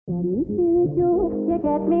Welcome.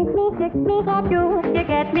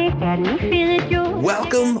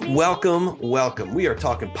 We are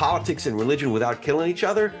talking politics and religion without killing each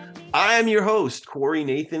other. I am your host, Corey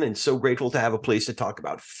Nathan, and so grateful to have a place to talk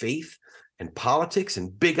about faith and politics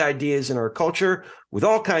and big ideas in our culture with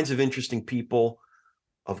all kinds of interesting people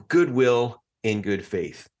of goodwill in good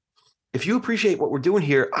faith. If you appreciate what we're doing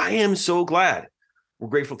here, I am so glad. We're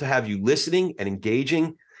grateful to have you listening and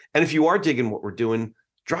engaging. And if you are digging what we're doing,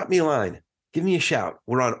 drop me a line. Give me a shout.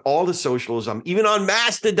 We're on all the socials. I'm even on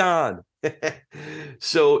Mastodon.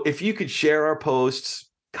 So if you could share our posts,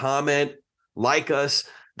 comment, like us,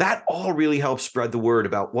 that all really helps spread the word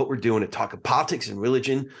about what we're doing at talking politics and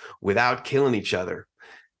religion without killing each other.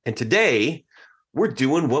 And today, we're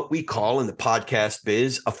doing what we call in the podcast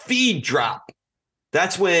biz a feed drop.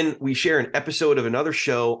 That's when we share an episode of another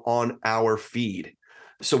show on our feed.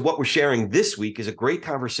 So what we're sharing this week is a great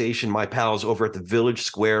conversation my pals over at the Village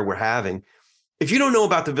Square were having. If you don't know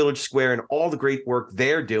about the Village Square and all the great work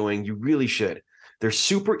they're doing, you really should. They're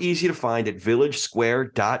super easy to find at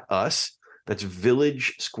villagesquare.us. That's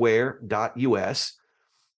villagesquare.us.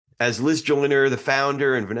 As Liz Joyner, the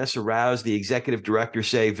founder, and Vanessa Rouse, the executive director,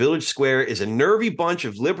 say, Village Square is a nervy bunch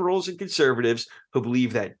of liberals and conservatives who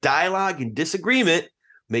believe that dialogue and disagreement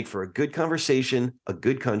make for a good conversation, a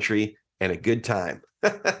good country, and a good time.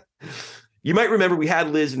 You might remember we had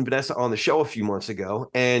Liz and Vanessa on the show a few months ago,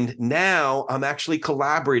 and now I'm actually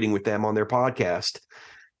collaborating with them on their podcast.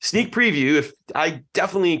 Sneak preview, if I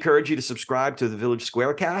definitely encourage you to subscribe to the Village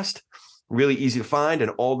Squarecast. Really easy to find in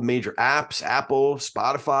all the major apps, Apple,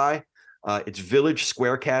 Spotify. It's Village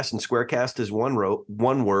Squarecast, and Squarecast is one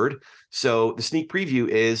word. So the sneak preview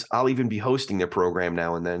is I'll even be hosting their program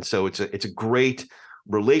now and then. So it's a great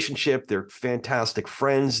relationship. They're fantastic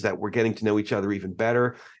friends that we're getting to know each other even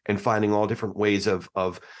better and finding all different ways of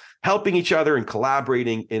helping each other and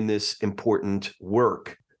collaborating in this important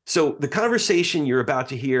work. So the conversation you're about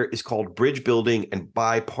to hear is called Bridge Building and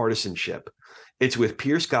Bipartisanship. It's with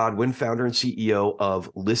Pierce Godwin, founder and CEO of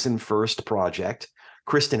Listen First Project,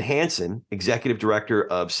 Kristen Hansen, executive director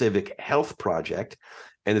of Civic Health Project,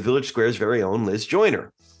 and the Village Square's very own Liz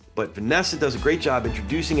Joyner. But Vanessa does a great job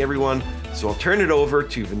introducing everyone, so I'll turn it over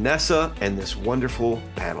to Vanessa and this wonderful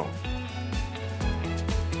panel.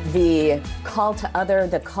 The call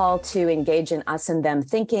to engage in us and them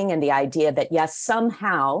thinking, and the idea that, yes,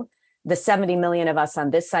 somehow the 70 million of us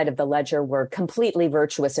on this side of the ledger were completely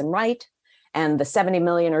virtuous and right, and the 70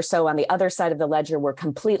 million or so on the other side of the ledger were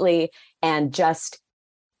completely and just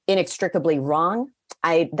inextricably wrong.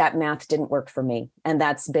 That math didn't work for me, and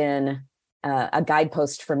that's been a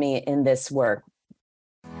guidepost for me in this work.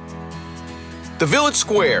 The Village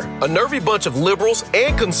Square, a nervy bunch of liberals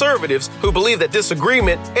and conservatives who believe that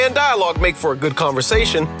disagreement and dialogue make for a good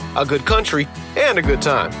conversation, a good country, and a good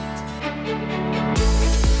time.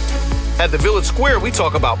 At the Village Square, we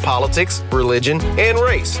talk about politics, religion, and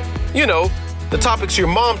race. You know, the topics your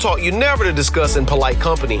mom taught you never to discuss in polite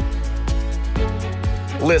company.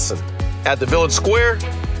 Listen, at the Village Square,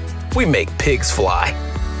 we make pigs fly.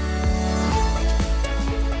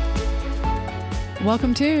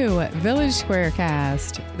 Welcome to Village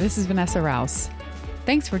Squarecast. This is Vanessa Rouse.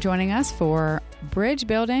 Thanks for joining us for Bridge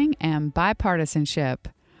Building and Bipartisanship.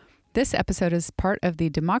 This episode is part of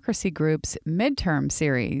the Democracy Group's midterm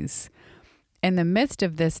series. In the midst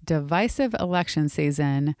of this divisive election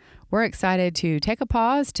season, we're excited to take a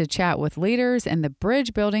pause to chat with leaders in the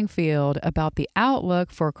bridge building field about the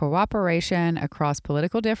outlook for cooperation across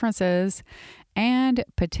political differences and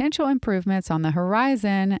potential improvements on the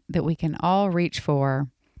horizon that we can all reach for.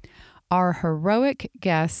 Our heroic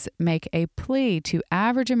guests make a plea to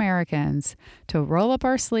average Americans to roll up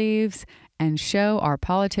our sleeves and show our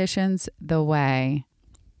politicians the way.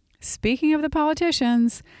 Speaking of the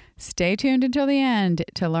politicians, stay tuned until the end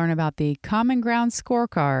to learn about the Common Ground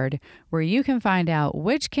Scorecard, where you can find out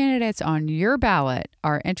which candidates on your ballot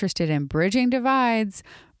are interested in bridging divides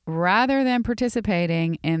rather than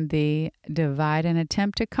participating in the divide and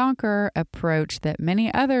attempt to conquer approach that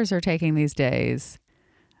many others are taking these days.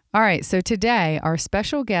 All right, so today our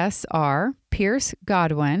special guests are Pierce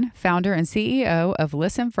Godwin, founder and CEO of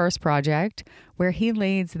Listen First Project, where he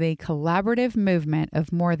leads the collaborative movement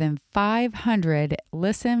of more than 500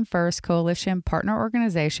 Listen First Coalition partner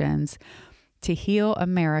organizations to heal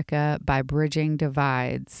America by bridging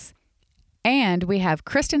divides. And we have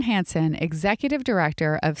Kristen Hansen, Executive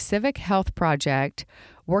Director of Civic Health Project,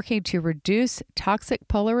 working to reduce toxic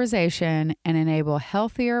polarization and enable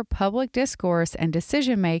healthier public discourse and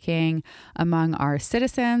decision-making among our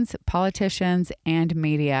citizens, politicians, and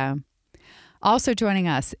media. Also joining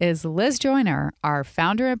us is Liz Joyner, our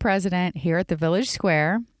founder and president here at the Village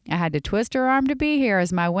Square. I had to twist her arm to be here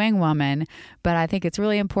as my wing woman, but I think it's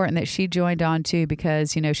really important that she joined on too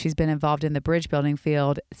because, she's been involved in the bridge building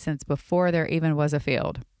field since before there even was a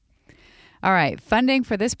field. All right, funding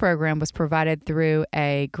for this program was provided through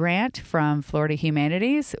a grant from Florida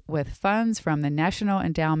Humanities with funds from the National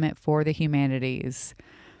Endowment for the Humanities.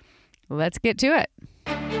 Let's get to it.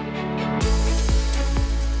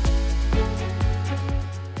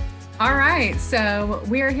 All right, so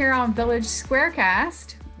we are here on Village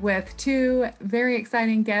Squarecast with two very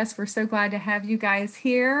exciting guests. We're so glad to have you guys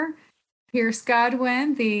here. Pierce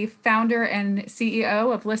Godwin, the founder and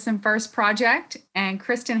CEO of Listen First Project, and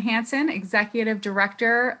Kristen Hansen, Executive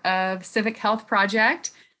Director of Civic Health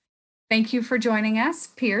Project. Thank you for joining us,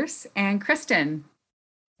 Pierce and Kristen.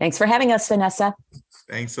 Thanks for having us, Vanessa.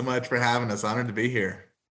 Thanks so much for having us. Honored to be here.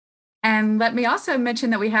 And let me also mention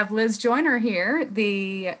that we have Liz Joyner here,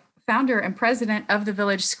 the founder and president of the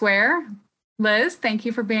Village Square. Liz, thank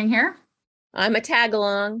you for being here. I'm a tag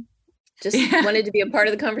along. Just wanted to be a part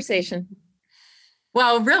of the conversation.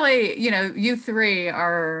 Well, really, you three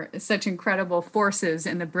are such incredible forces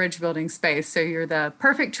in the bridge building space. So you're the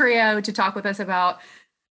perfect trio to talk with us about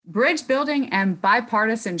bridge building and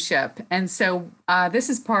bipartisanship. And so this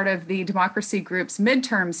is part of the Democracy Group's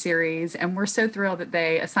midterm series. And we're so thrilled that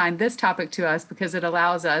they assigned this topic to us because it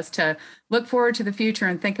allows us to look forward to the future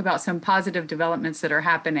and think about some positive developments that are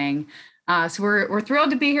happening. So we're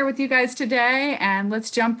thrilled to be here with you guys today. And let's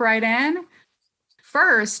jump right in.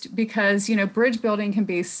 First, because, bridge building can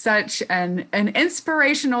be such an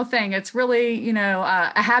inspirational thing. It's really,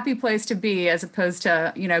 a happy place to be as opposed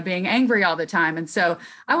to, being angry all the time. And so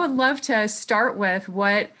I would love to start with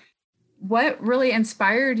what really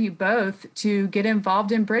inspired you both to get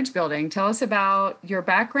involved in bridge building. Tell us about your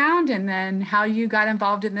background and then how you got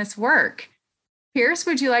involved in this work. Pierce,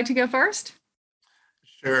 would you like to go first?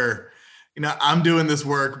 Sure. I'm doing this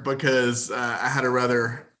work because I had a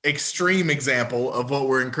rather extreme example of what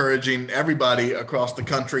we're encouraging everybody across the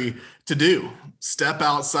country to do. Step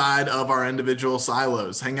outside of our individual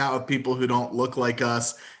silos, hang out with people who don't look like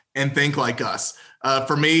us and think like us.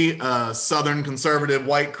 For me, a Southern conservative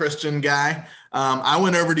white Christian guy, I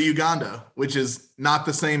went over to Uganda, which is not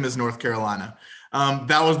the same as North Carolina.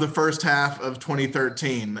 That was the first half of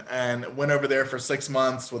 2013 and went over there for 6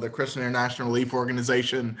 months with a Christian International Relief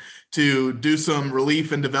Organization to do some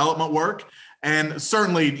relief and development work. And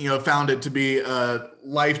certainly, found it to be a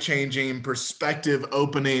life-changing,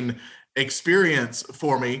 perspective-opening experience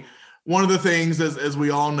for me. One of the things, as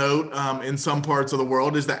we all note in some parts of the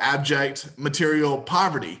world, is the abject material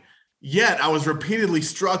poverty. Yet, I was repeatedly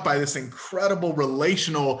struck by this incredible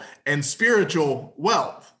relational and spiritual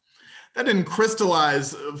wealth. That didn't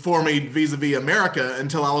crystallize for me vis-a-vis America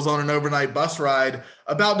until I was on an overnight bus ride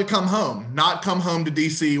about to come home, not come home to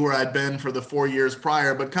DC where I'd been for the 4 years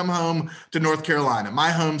prior, but come home to North Carolina,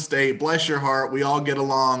 my home state. Bless your heart. We all get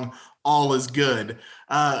along. All is good.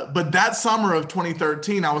 But that summer of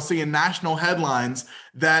 2013, I was seeing national headlines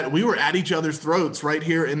that we were at each other's throats right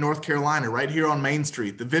here in North Carolina, right here on Main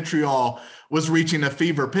Street. The vitriol was reaching a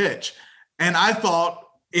fever pitch. And I thought,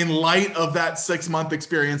 in light of that 6-month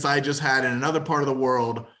experience I just had in another part of the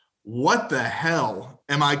world, what the hell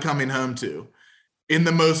am I coming home to? In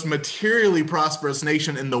the most materially prosperous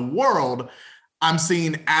nation in the world, I'm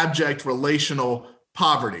seeing abject relational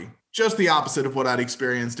poverty, just the opposite of what I'd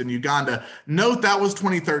experienced in Uganda. Note that was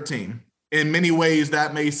 2013. In many ways,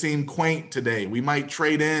 that may seem quaint today. We might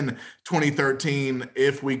trade in 2013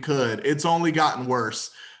 if we could. It's only gotten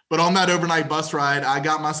worse. But on that overnight bus ride, I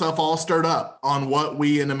got myself all stirred up on what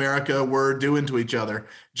we in America were doing to each other.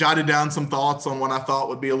 Jotted down some thoughts on what I thought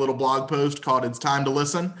would be a little blog post called It's Time to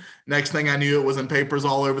Listen. Next thing I knew, it was in papers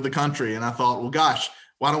all over the country. And I thought, well, gosh,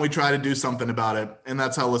 why don't we try to do something about it? And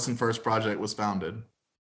that's how Listen First Project was founded.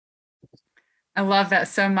 I love that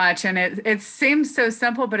so much. And it seems so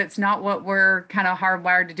simple, but it's not what we're kind of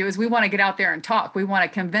hardwired to do. Is we want to get out there and talk. We want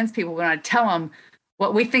to convince people. We want to tell them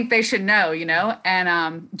what we think they should know,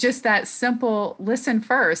 and just that simple listen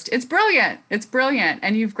first. It's brilliant. It's brilliant.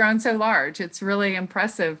 And you've grown so large. It's really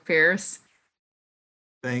impressive, Pierce.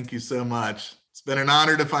 Thank you so much. It's been an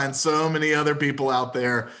honor to find so many other people out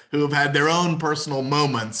there who have had their own personal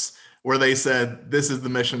moments where they said, this is the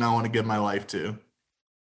mission I want to give my life to.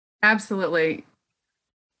 Absolutely.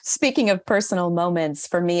 Speaking of personal moments,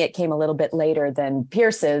 for me, it came a little bit later than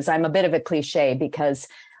Pierce's. I'm a bit of a cliche because,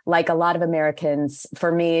 like a lot of Americans,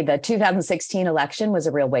 for me, the 2016 election was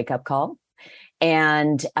a real wake-up call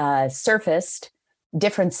and surfaced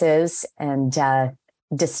differences and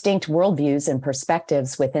distinct worldviews and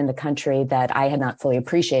perspectives within the country that I had not fully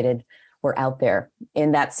appreciated were out there.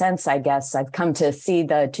 In that sense, I guess I've come to see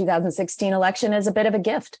the 2016 election as a bit of a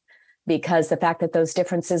gift, because the fact that those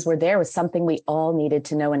differences were there was something we all needed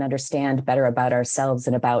to know and understand better about ourselves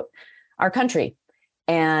and about our country.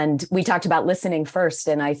 And we talked about listening first.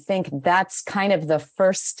 And I think that's kind of the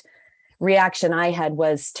first reaction I had,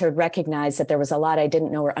 was to recognize that there was a lot I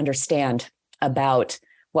didn't know or understand about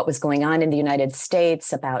what was going on in the United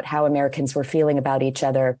States, about how Americans were feeling about each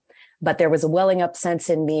other. But there was a welling up sense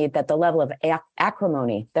in me that the level of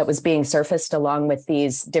acrimony that was being surfaced along with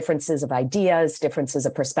these differences of ideas, differences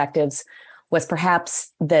of perspectives, was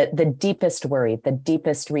perhaps the deepest worry, the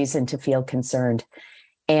deepest reason to feel concerned.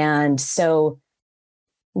 And so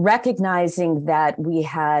recognizing that we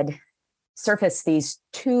had surfaced these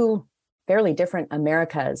two fairly different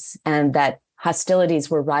Americas, and that hostilities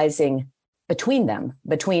were rising between them,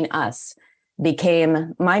 between us,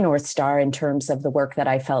 became my North Star in terms of the work that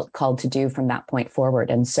I felt called to do from that point forward.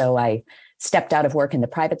 And so I stepped out of work in the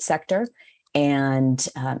private sector and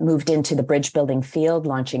moved into the bridge building field,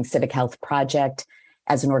 launching Civic Health Project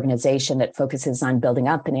as an organization that focuses on building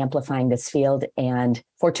up and amplifying this field, and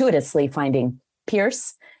fortuitously finding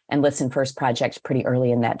Pierce and Listen First Project pretty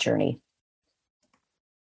early in that journey.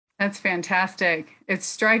 That's fantastic. It's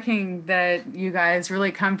striking that you guys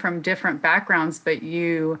really come from different backgrounds, but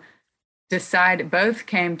you both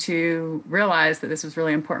came to realize that this was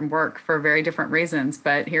really important work for very different reasons.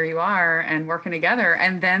 But here you are and working together.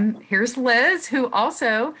 And then here's Liz, who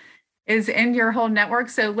also is in your whole network.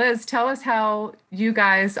 So Liz, tell us how you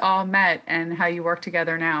guys all met and how you work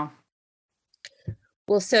together now.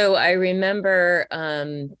 Well, so I remember,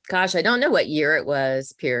 I don't know what year it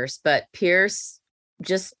was, Pierce, but Pierce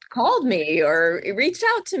just called me or reached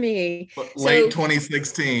out to me. Late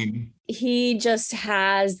 2016. He just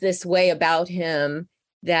has this way about him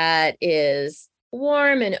that is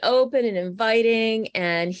warm and open and inviting.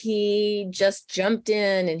 And he just jumped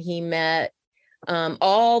in and he met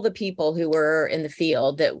all the people who were in the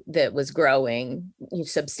field that was growing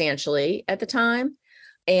substantially at the time.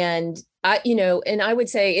 And I would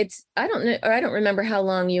say I don't remember how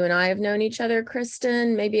long you and I have known each other,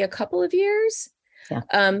 Kristen, maybe a couple of years.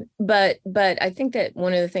 Yeah. But I think that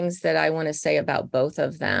one of the things that I want to say about both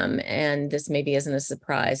of them, and this maybe isn't a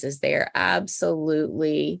surprise, is they are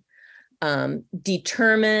absolutely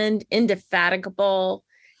determined, indefatigable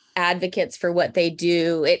advocates for what they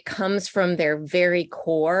do. It comes from their very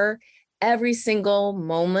core every single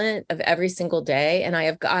moment of every single day. And I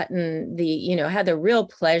have gotten had the real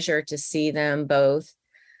pleasure to see them both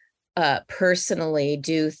personally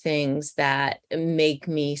do things that make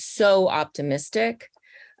me so optimistic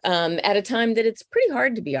at a time that it's pretty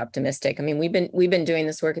hard to be optimistic. I mean, we've been doing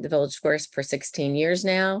this work at the Village Squares for 16 years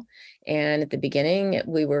now. And at the beginning,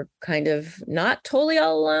 we were kind of not totally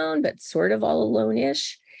all alone, but sort of all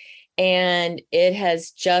alone-ish. And it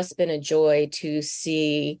has just been a joy to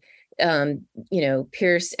see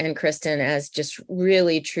Pierce and Kristen as just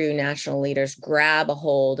really true national leaders grab a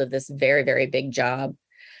hold of this very, very big job.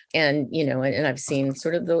 And, and I've seen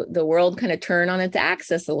sort of the world kind of turn on its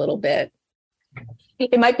axis a little bit.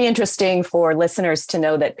 It might be interesting for listeners to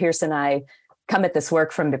know that Pierce and I come at this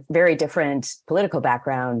work from very different political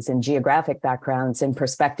backgrounds and geographic backgrounds and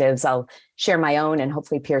perspectives. I'll share my own, and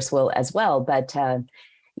hopefully Pierce will as well. But,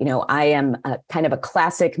 I am a kind of a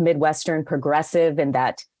classic Midwestern progressive in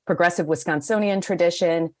that progressive Wisconsinian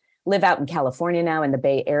tradition. Live out in California now in the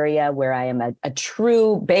Bay Area, where I am a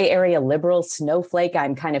true Bay Area liberal snowflake.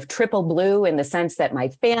 I'm kind of triple blue in the sense that my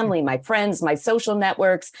family, my friends, my social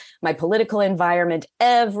networks, my political environment,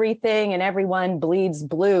 everything and everyone bleeds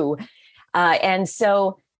blue. And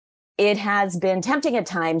so it has been tempting at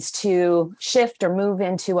times to shift or move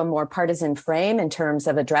into a more partisan frame in terms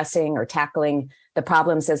of addressing or tackling the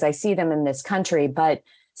problems as I see them in this country. But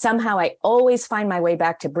somehow I always find my way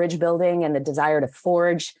back to bridge building and the desire to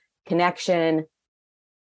forge connection,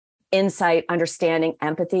 insight, understanding,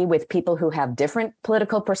 empathy with people who have different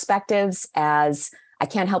political perspectives, as I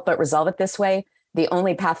can't help but resolve it this way: the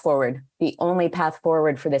only path forward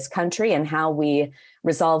for this country, and how we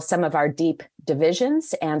resolve some of our deep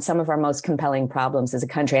divisions and some of our most compelling problems as a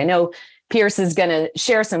country. I know Pierce is going to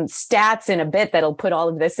share some stats in a bit that'll put all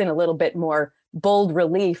of this in a little bit more bold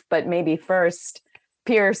relief, but maybe first,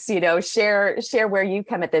 Pierce, share where you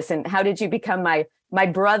come at this, and how did you become my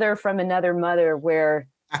brother from another mother, where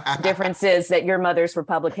the difference is that your mother's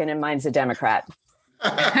Republican and mine's a Democrat.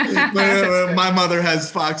 My mother has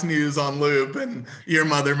Fox News on loop, and your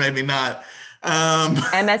mother maybe not.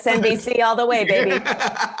 MSNBC all the way, baby.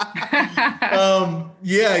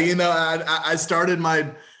 I started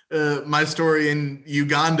my story in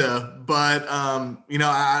Uganda, but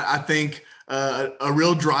I think a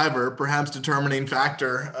real driver, perhaps determining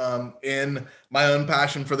factor in my own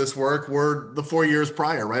passion for this work were the 4 years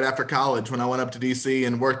prior, right after college, when I went up to DC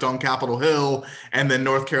and worked on Capitol Hill, and then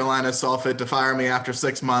North Carolina saw fit to fire me after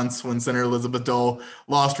 6 months when Senator Elizabeth Dole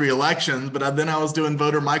lost re-election. But then I was doing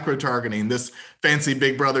voter micro-targeting, this fancy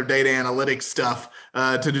Big Brother data analytics stuff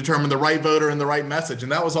to determine the right voter and the right message.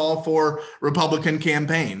 And that was all for Republican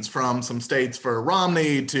campaigns, from some states for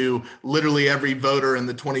Romney to literally every voter in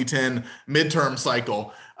the 2010 midterm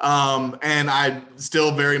cycle. And I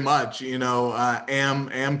still very much,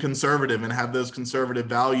 am conservative and have those conservative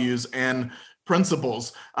values and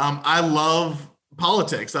principles. I love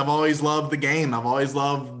politics. I've always loved the game. I've always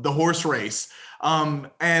loved the horse race.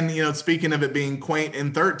 And speaking of it being quaint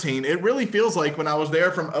in 13, it really feels like when I was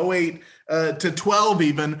there from 08 to 12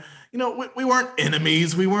 even, we weren't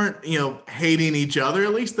enemies. We weren't, hating each other,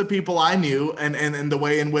 at least the people I knew, and the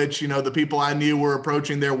way in which, the people I knew were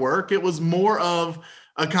approaching their work. It was more of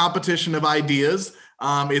a competition of ideas.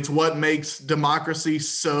 It's what makes democracy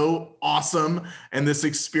so awesome and this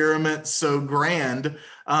experiment so grand,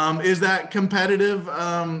 is that competitive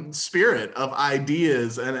spirit of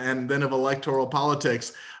ideas and then of electoral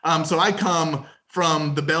politics. So I come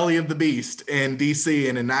from the belly of the beast in DC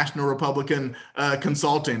and in National Republican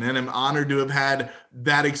Consulting, and I'm honored to have had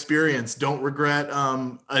that experience. Don't regret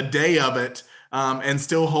a day of it, and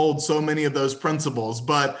still hold so many of those principles.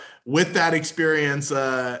 But with that experience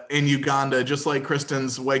in Uganda, just like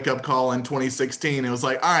Kristen's wake-up call in 2016, it was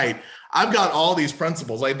like, all right, I've got all these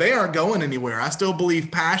principles. Like, they aren't going anywhere. I still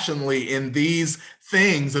believe passionately in these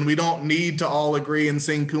things, and we don't need to all agree and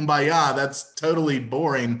sing Kumbaya. That's totally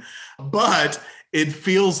boring. But it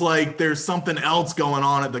feels like there's something else going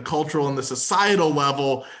on at the cultural and the societal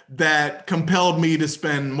level that compelled me to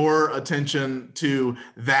spend more attention to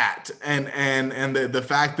that. And the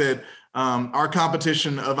fact that our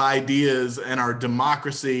competition of ideas and our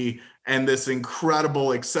democracy and this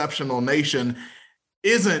incredible, exceptional nation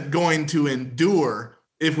isn't going to endure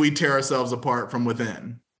if we tear ourselves apart from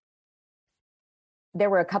within. There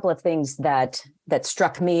were a couple of things that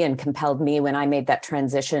struck me and compelled me when I made that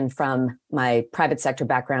transition from my private sector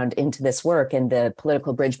background into this work in the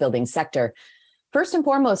political bridge building sector. First and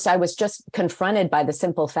foremost, I was just confronted by the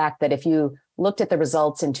simple fact that if you looked at the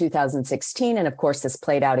results in 2016, and of course this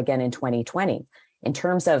played out again in 2020, in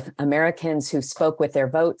terms of Americans who spoke with their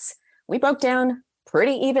votes, we broke down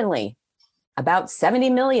pretty evenly. About 70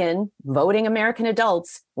 million voting American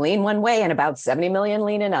adults lean one way and about 70 million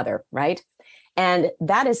lean another, right? And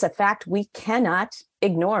that is a fact we cannot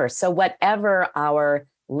ignore. So whatever our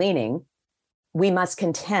leaning, we must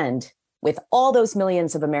contend with all those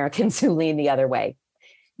millions of Americans who lean the other way.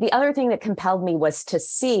 The other thing that compelled me was to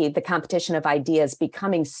see the competition of ideas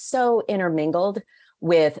becoming so intermingled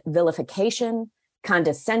with vilification,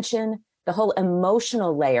 condescension, the whole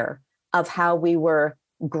emotional layer of how we were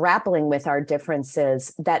grappling with our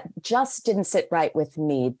differences that just didn't sit right with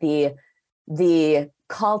me. The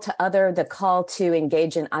call to other, the call to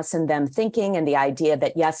engage in us and them thinking, and the idea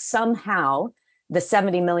that, yes, somehow the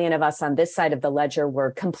 70 million of us on this side of the ledger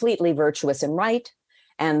were completely virtuous and right,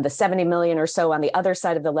 and the 70 million or so on the other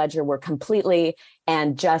side of the ledger were completely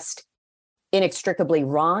and just inextricably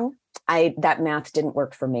wrong. That math didn't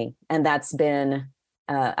work for me. And that's been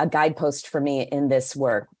a guidepost for me in this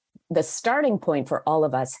work. The starting point for all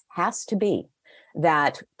of us has to be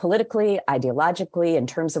that politically, ideologically, in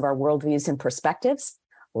terms of our worldviews and perspectives,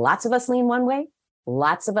 lots of us lean one way,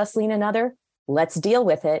 lots of us lean another. Let's deal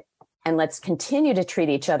with it. And let's continue to treat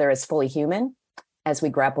each other as fully human as we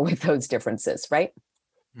grapple with those differences, right?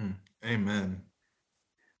 Amen.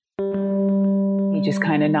 He just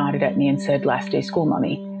kind of nodded at me and said, "Last day of school,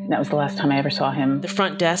 Mommy." And that was the last time I ever saw him. The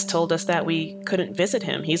front desk told us that we couldn't visit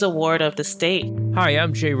him. He's a ward of the state. Hi,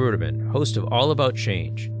 I'm Jay Ruderman, host of All About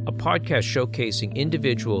Change, a podcast showcasing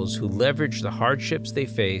individuals who leverage the hardships they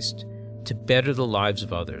faced to better the lives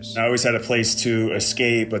of others. I always had a place to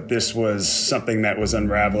escape, but this was something that was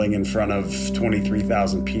unraveling in front of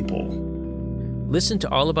 23,000 people. Listen to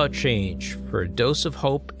All About Change for a dose of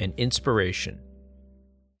hope and inspiration.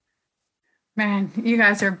 Man, you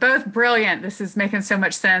guys are both brilliant. This is making so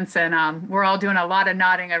much sense, and we're all doing a lot of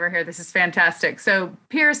nodding over here. This is fantastic. So,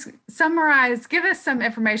 Pierce, give us some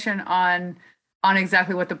information on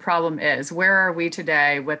exactly what the problem is. Where are we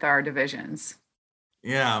today with our divisions?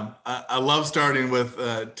 Yeah, I love starting with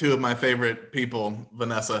two of my favorite people,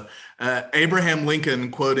 Vanessa. Abraham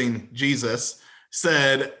Lincoln, quoting Jesus,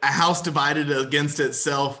 said, "A house divided against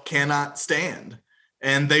itself cannot stand."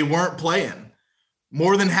 And they weren't playing.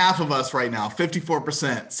 More than half of us right now,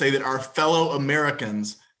 54%, say that our fellow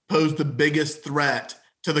Americans pose the biggest threat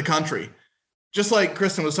to the country. just like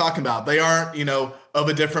Kristen was talking about, they aren't, of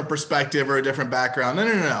a different perspective or a different background.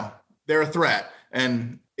 No. They're a threat,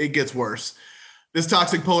 and it gets worse. This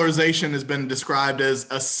toxic polarization has been described as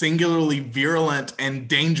a singularly virulent and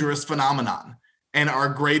dangerous phenomenon and our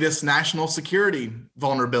greatest national security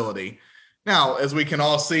vulnerability. Now, as we can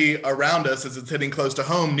all see around us, as it's hitting close to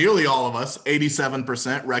home, nearly all of us,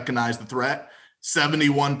 87%, recognize the threat.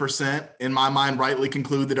 71%, in my mind, rightly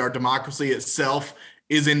conclude that our democracy itself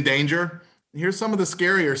is in danger. Here's some of the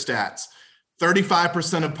scarier stats.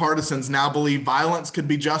 35% of partisans now believe violence could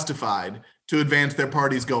be justified to advance their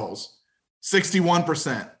party's goals.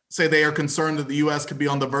 61% say they are concerned that the U.S. could be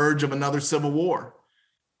on the verge of another civil war.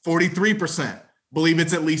 43% believe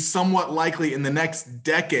it's at least somewhat likely in the next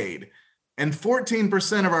decade. And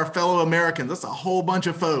 14% of our fellow Americans, that's a whole bunch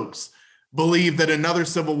of folks, believe that another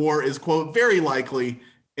civil war is, quote, very likely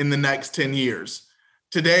in the next 10 years.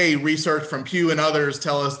 Today, research from Pew and others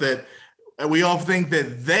tell us that we all think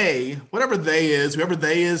that they, whatever they is, whoever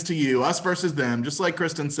they is to you, us versus them, just like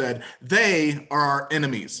Kristen said, they are our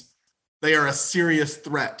enemies. They are a serious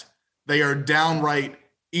threat. They are downright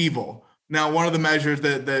evil. Now, one of the measures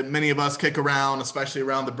that many of us kick around, especially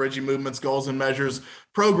around the Bridging Movement's Goals and Measures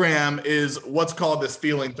program, is what's called this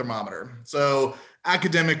feeling thermometer. So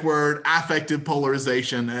academic word, affective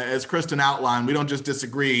polarization. As Kristen outlined, we don't just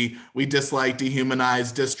disagree, we dislike,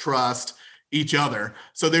 dehumanize, distrust each other.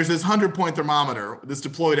 So there's this 100-point thermometer that's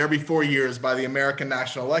deployed every 4 years by the American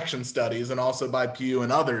National Election Studies and also by Pew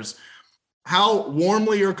and others. How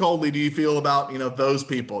warmly or coldly do you feel about, those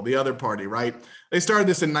people, the other party, right? They started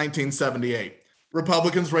this in 1978.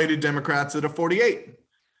 Republicans rated Democrats at a 48,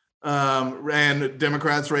 and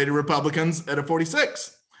Democrats rated Republicans at a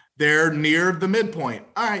 46. They're near the midpoint.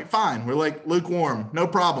 All right, fine. We're like lukewarm, no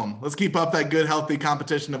problem. Let's keep up that good, healthy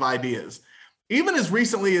competition of ideas. Even as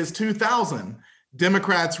recently as 2000,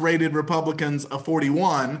 Democrats rated Republicans a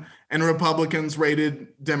 41 and Republicans rated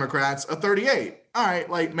Democrats a 38. All right,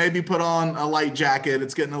 like maybe put on a light jacket.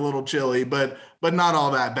 It's getting a little chilly, but not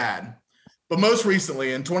all that bad. But most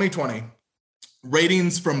recently in 2020,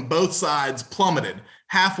 ratings from both sides plummeted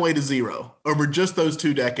halfway to zero over just those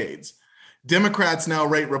 2 decades. Democrats now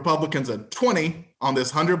rate Republicans a 20 on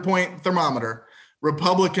this 100-point thermometer.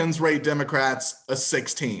 Republicans rate Democrats a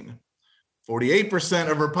 16.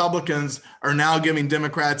 48% of Republicans are now giving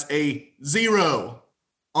Democrats a 0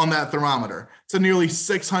 on that thermometer. It's a nearly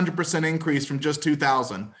 600% increase from just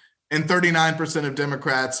 2000. And 39% of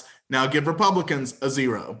Democrats now give Republicans a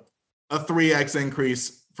 0, a 3x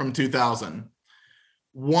increase from 2000.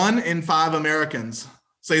 1 in 5 Americans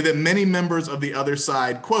say that many members of the other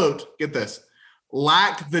side, quote, get this,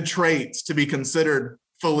 lack the traits to be considered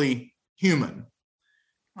fully human.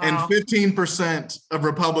 Wow. And 15% of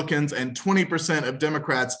Republicans and 20% of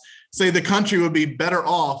Democrats say the country would be better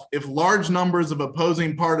off if large numbers of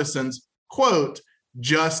opposing partisans, quote,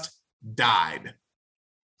 just died.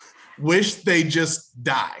 Wish they just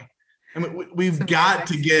die. I mean, we've got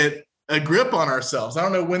to get a grip on ourselves. I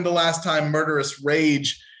don't know when the last time murderous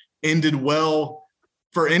rage ended well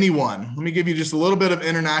for anyone. Let me give you just a little bit of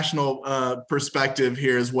international perspective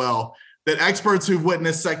here as well. That experts who've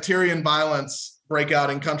witnessed sectarian violence break out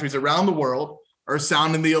in countries around the world are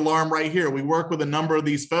sounding the alarm right here. We work with a number of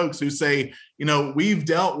these folks who say, we've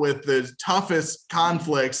dealt with the toughest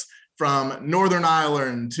conflicts from Northern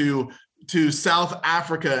Ireland to South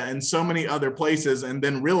Africa and so many other places, and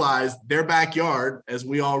then realized their backyard, as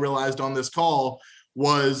we all realized on this call,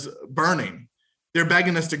 was burning. They're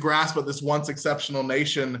begging us to grasp what this once exceptional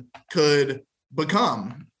nation could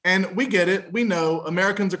become. And we get it. We know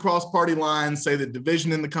Americans across party lines say that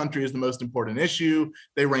division in the country is the most important issue.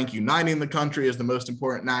 They rank uniting the country as the most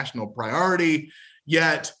important national priority.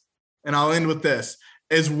 Yet, and I'll end with this,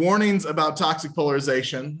 as warnings about toxic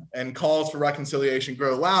polarization and calls for reconciliation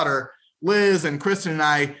grow louder, Liz and Kristen and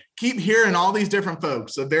I keep hearing all these different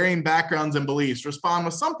folks of varying backgrounds and beliefs respond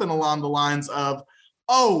with something along the lines of,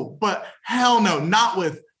 oh, but hell no, not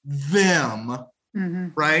with them,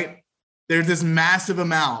 right? There's this massive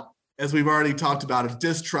amount, as we've already talked about, of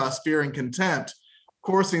distrust, fear, and contempt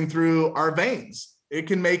coursing through our veins. It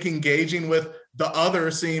can make engaging with the other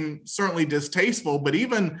seem certainly distasteful, but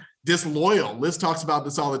even disloyal. Liz talks about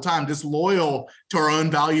this all the time, disloyal to our own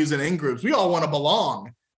values and in-groups. We all want to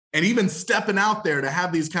belong. And even stepping out there to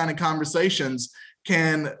have these kind of conversations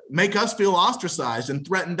can make us feel ostracized and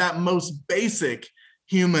threaten that most basic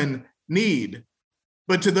human need.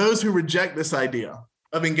 But to those who reject this idea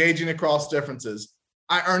of engaging across differences,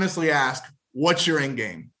 I earnestly ask, what's your end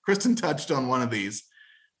game? Kristen touched on one of these.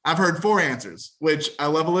 I've heard 4 answers, which I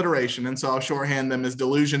love alliteration, and so I'll shorthand them as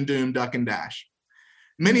delusion, doom, duck, and dash.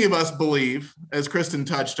 Many of us believe, as Kristen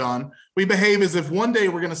touched on, we behave as if one day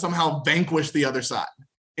we're going to somehow vanquish the other side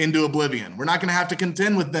into oblivion. We're not going to have to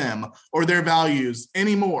contend with them or their values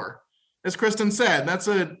anymore. As Kristen said, that's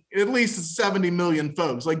at least 70 million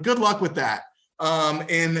folks. Like, good luck with that.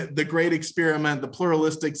 In the great experiment, the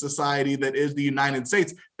pluralistic society that is the United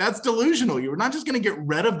States. That's delusional. You're not just going to get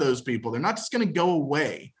rid of those people. They're not just going to go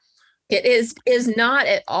away. It is not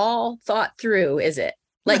at all thought through, is it?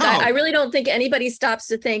 Like, no. I really don't think anybody stops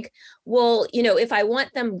to think, well, if I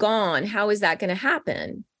want them gone, how is that going to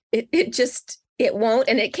happen? It won't,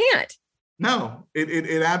 and it can't. No,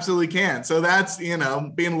 it absolutely can't. So that's, being a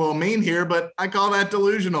little mean here, but I call that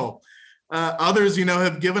delusional. Others,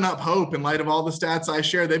 have given up hope in light of all the stats I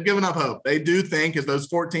share. They've given up hope. They do think, as those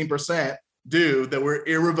 14% do, that we're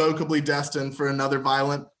irrevocably destined for another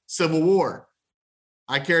violent civil war.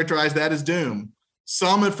 I characterize that as doom.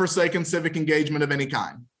 Some have forsaken civic engagement of any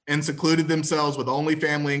kind and secluded themselves with only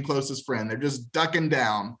family and closest friend. They're just ducking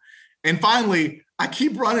down. And finally, I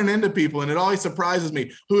keep running into people, and it always surprises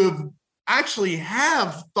me, who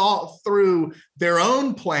have thought through their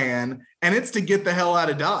own plan, and it's to get the hell out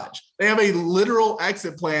of Dodge. They have a literal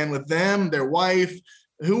exit plan with them, their wife,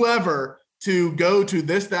 whoever, to go to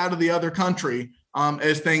this, that, or the other country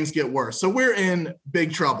as things get worse. So we're in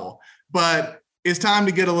big trouble, but it's time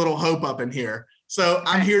to get a little hope up in here. So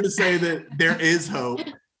I'm here to say that there is hope.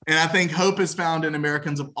 And I think hope is found in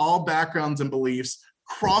Americans of all backgrounds and beliefs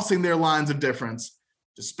crossing their lines of difference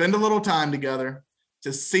to spend a little time together,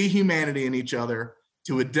 to see humanity in each other,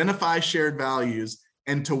 to identify shared values,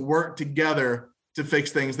 and to work together to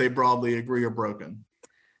fix things they broadly agree are broken.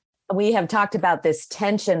 We have talked about this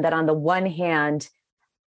tension that on the one hand,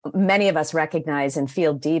 many of us recognize and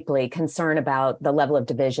feel deeply concern about the level of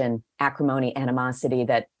division, acrimony, animosity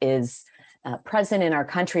that is present in our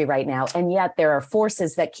country right now. And yet there are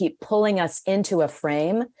forces that keep pulling us into a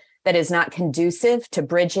frame that is not conducive to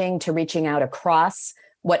bridging, to reaching out across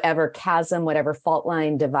whatever chasm, whatever fault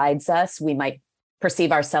line divides us. We might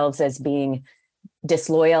perceive ourselves as being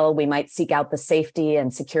disloyal. We might seek out the safety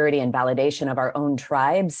and security and validation of our own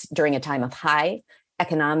tribes during a time of high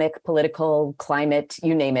economic, political, climate,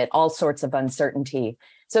 you name it, all sorts of uncertainty.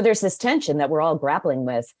 So there's this tension that we're all grappling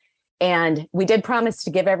with. And we did promise to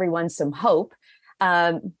give everyone some hope.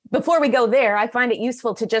 Before we go there, I find it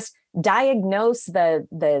useful to just diagnose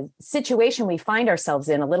the situation we find ourselves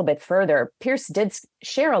in a little bit further. Pierce did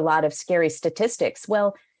share a lot of scary statistics.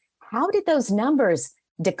 Well, how did those numbers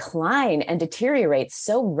decline and deteriorate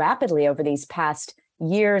so rapidly over these past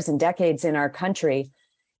years and decades in our country?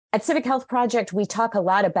 At Civic Health Project, we talk a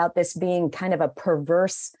lot about this being kind of a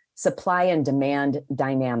perverse supply and demand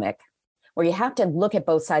dynamic, where you have to look at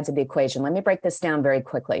both sides of the equation. Let me break this down very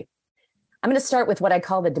quickly. I'm going to start with what I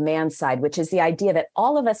call the demand side, which is the idea that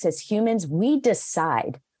all of us as humans, we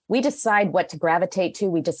decide what to gravitate to.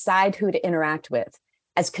 We decide who to interact with.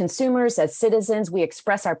 As consumers, as citizens, we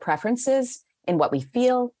express our preferences in what we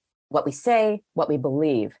feel, what we say, what we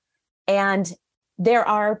believe. And there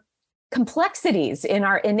are complexities in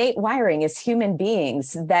our innate wiring as human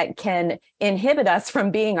beings that can inhibit us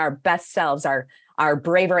from being our best selves, our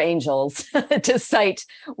braver angels, to cite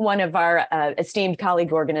one of our esteemed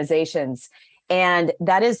colleague organizations. And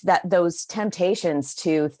that is that those temptations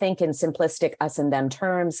to think in simplistic us and them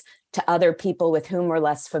terms to other people with whom we're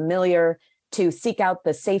less familiar, to seek out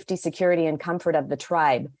the safety, security, and comfort of the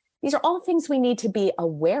tribe. These are all things we need to be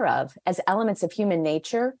aware of as elements of human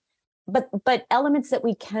nature, but elements that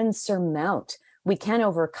we can surmount, we can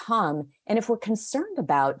overcome. And if we're concerned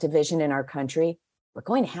about division in our country, we're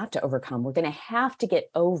going to have to overcome. We're going to have to get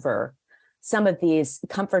over some of these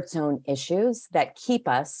comfort zone issues that keep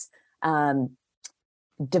us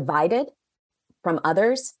divided from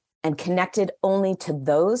others and connected only to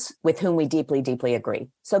those with whom we deeply, deeply agree.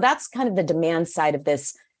 So that's kind of the demand side of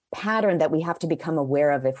this pattern that we have to become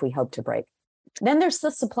aware of if we hope to break. Then there's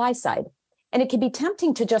the supply side. And it can be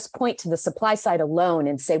tempting to just point to the supply side alone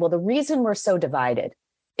and say, well, the reason we're so divided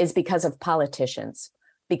is because of politicians,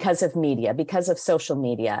 because of media, because of social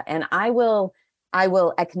media. And I will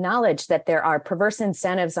acknowledge that there are perverse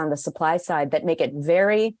incentives on the supply side that make it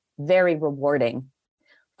very, very rewarding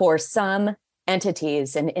for some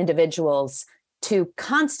entities and individuals to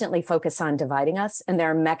constantly focus on dividing us. And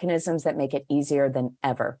there are mechanisms that make it easier than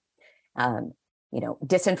ever.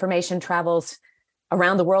 Disinformation travels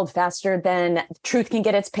around the world faster than truth can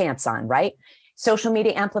get its pants on, right? Social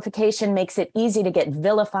media amplification makes it easy to get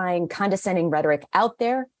vilifying, condescending rhetoric out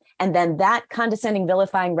there. And then that condescending,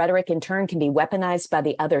 vilifying rhetoric in turn can be weaponized by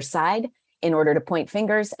the other side in order to point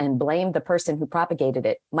fingers and blame the person who propagated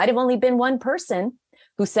it. Might have only been one person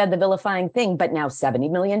who said the vilifying thing, but now 70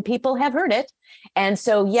 million people have heard it. And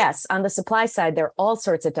so, yes, on the supply side, there are all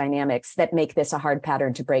sorts of dynamics that make this a hard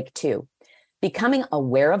pattern to break too. Becoming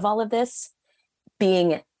aware of all of this,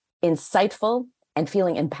 being insightful and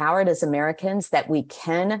feeling empowered as Americans that we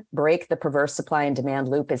can break the perverse supply and demand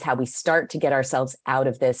loop is how we start to get ourselves out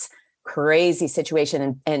of this crazy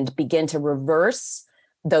situation and begin to reverse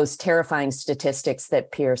those terrifying statistics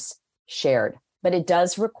that Piers shared. But it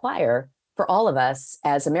does require, for all of us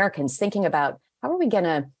as Americans, thinking about how are we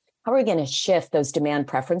going to shift those demand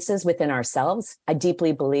preferences within ourselves. I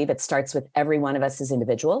deeply believe it starts with every one of us as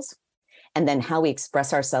individuals, and then how we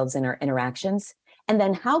express ourselves in our interactions. And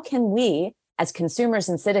then how can we, as consumers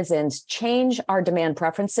and citizens, change our demand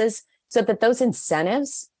preferences so that those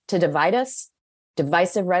incentives to divide us,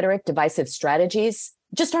 divisive rhetoric, divisive strategies,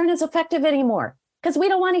 just aren't as effective anymore? Because we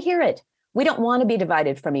don't want to hear it. We don't want to be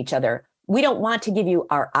divided from each other. We don't want to give you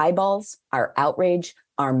our eyeballs, our outrage,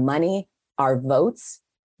 our money, our votes,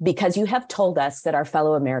 because you have told us that our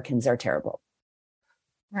fellow Americans are terrible.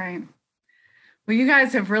 Right. Well, you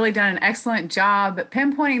guys have really done an excellent job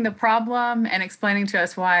pinpointing the problem and explaining to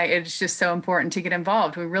us why it's just so important to get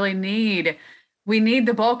involved. We need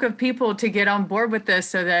the bulk of people to get on board with this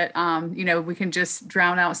so that, we can just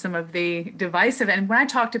drown out some of the divisive. And when I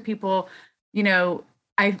talk to people,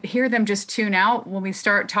 I hear them just tune out when we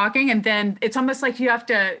start talking. And then it's almost like you have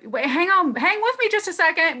to wait, hang with me just a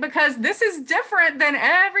second, because this is different than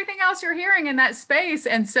everything else you're hearing in that space.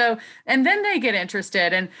 And then they get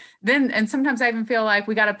interested. And sometimes I even feel like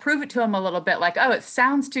we got to prove it to them a little bit, like, oh, it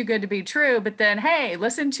sounds too good to be true. But then, hey,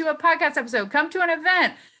 listen to a podcast episode, come to an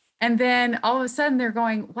event. And then all of a sudden they're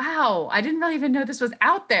going, wow, I didn't really even know this was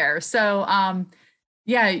out there. So,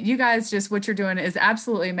 yeah, you guys, just what you're doing is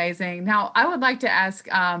absolutely amazing. Now, I would like to ask,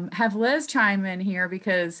 have Liz chime in here,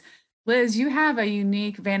 because Liz, you have a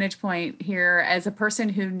unique vantage point here as a person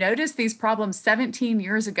who noticed these problems 17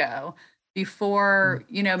 years ago before,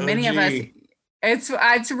 many of us.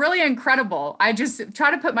 It's really incredible. I just try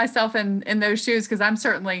to put myself in those shoes, because I'm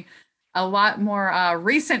certainly a lot more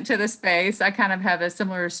recent to the space. I kind of have a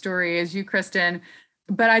similar story as you, Kristen.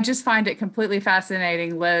 But I just find it completely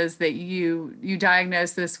fascinating, Liz, that you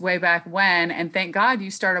diagnosed this way back when, and thank God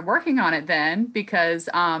you started working on it then, because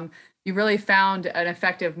you really found an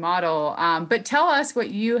effective model. But tell us what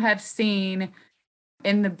you have seen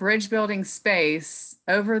in the bridge building space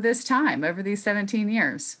over this time, over these 17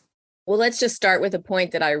 years. Well, let's just start with a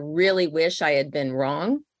point that I really wish I had been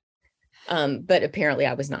wrong, but apparently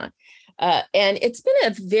I was not. And it's been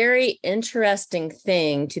a very interesting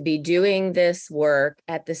thing to be doing this work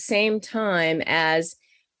at the same time as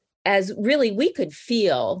really we could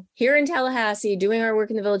feel here in Tallahassee, doing our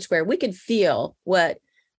work in the Village Square, we could feel what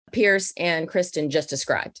Piers and Kristen just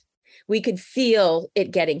described. We could feel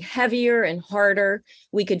it getting heavier and harder.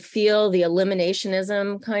 We could feel the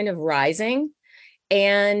eliminationism kind of rising.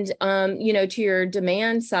 And, to your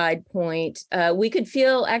demand side point, we could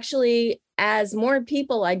feel actually, as more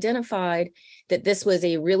people identified that this was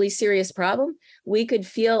a really serious problem, we could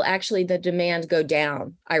feel actually the demand go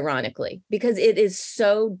down, ironically, because it is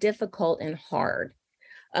so difficult and hard.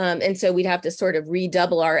 And so we'd have to sort of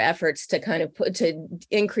redouble our efforts to kind of to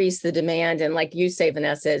increase the demand. And like you say,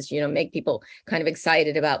 Vanessa, is, make people kind of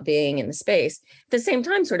excited about being in the space. At the same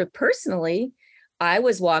time, sort of personally, I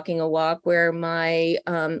was walking a walk where my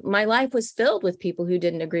life was filled with people who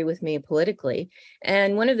didn't agree with me politically.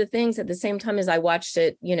 And one of the things at the same time as I watched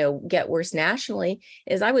it, get worse nationally,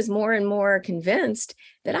 is I was more and more convinced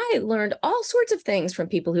that I had learned all sorts of things from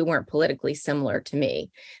people who weren't politically similar to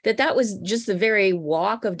me, that was just the very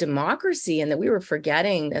walk of democracy, and that we were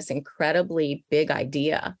forgetting this incredibly big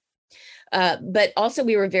idea. But also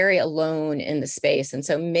we were very alone in the space. And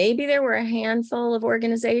so maybe there were a handful of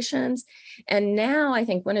organizations. And now I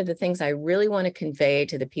think one of the things I really want to convey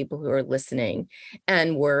to the people who are listening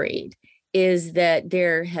and worried is that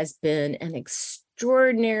there has been an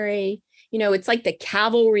extraordinary, it's like the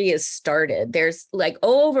cavalry has started. There's like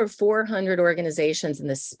over 400 organizations in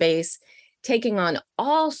the space taking on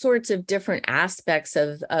all sorts of different aspects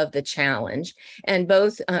of the challenge. And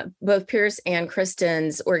both Piers and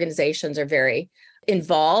Kristen's organizations are very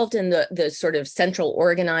involved in the sort of central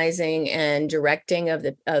organizing and directing of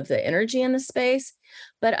the energy in the space.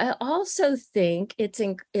 But I also think it's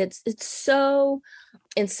so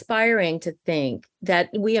inspiring to think that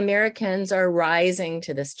we Americans are rising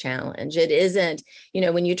to this challenge. It isn't,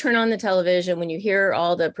 when you turn on the television, when you hear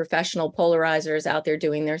all the professional polarizers out there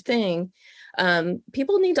doing their thing,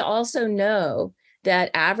 people need to also know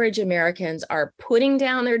that average Americans are putting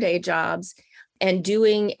down their day jobs, and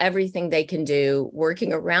doing everything they can do,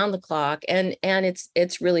 working around the clock. And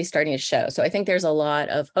it's really starting to show. So I think there's a lot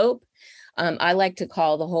of hope. I like to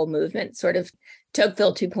call the whole movement sort of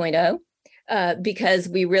Tocqueville 2.0, because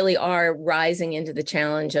we really are rising into the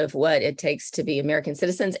challenge of what it takes to be American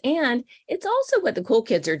citizens. And it's also what the cool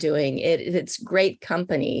kids are doing. It's great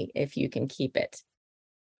company if you can keep it.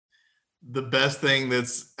 The best thing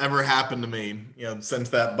that's ever happened to me, since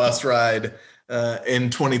that bus ride in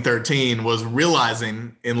 2013 was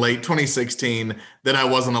realizing in late 2016 that I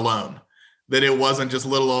wasn't alone, that it wasn't just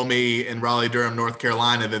little old me in Raleigh-Durham, North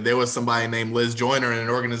Carolina, that there was somebody named Liz Joyner in an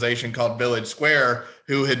organization called Village Square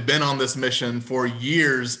who had been on this mission for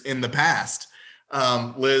years in the past.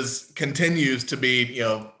 Liz continues to be,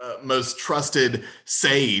 most trusted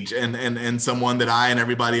sage and someone that I and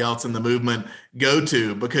everybody else in the movement go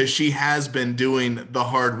to, because she has been doing the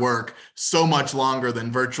hard work so much longer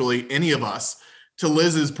than virtually any of us. To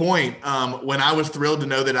Liz's point, when I was thrilled to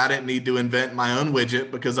know that I didn't need to invent my own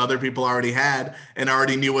widget because other people already had and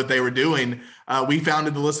already knew what they were doing, we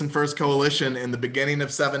founded the Listen First Coalition in the beginning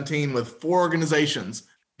of 17 with 4 organizations.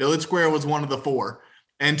 Village Square was one of the 4.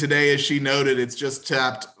 And today, as she noted, it's just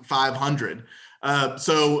tapped 500.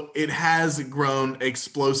 So it has grown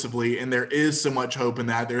explosively, and there is so much hope in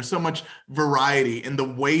that. There's so much variety in the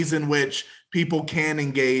ways in which people can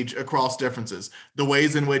engage across differences, the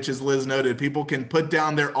ways in which, as Liz noted, people can put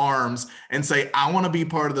down their arms and say, I want to be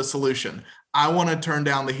part of the solution. I want to turn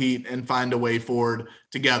down the heat and find a way forward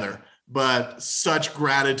together. But such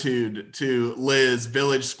gratitude to Liz,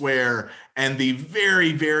 Village Square, and the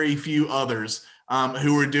very, very few others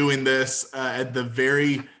who were doing this at the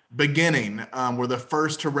very beginning, were the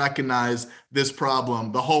first to recognize this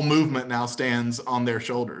problem. The whole movement now stands on their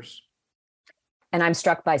shoulders. And I'm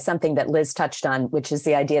struck by something that Liz touched on, which is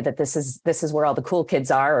the idea that this is where all the cool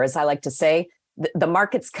kids are, or as I like to say, the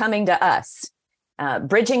market's coming to us.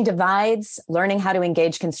 Bridging divides, learning how to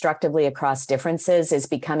engage constructively across differences is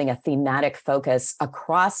becoming a thematic focus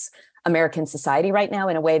across American society right now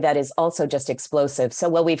in a way that is also just explosive. So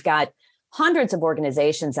while we've got hundreds of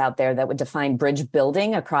organizations out there that would define bridge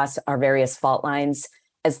building across our various fault lines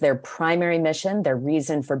as their primary mission, their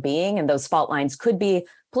reason for being, and those fault lines could be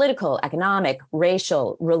political, economic,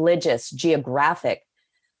 racial, religious, geographic.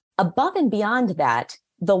 Above and beyond that,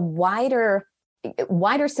 the wider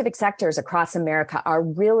civic sectors across America are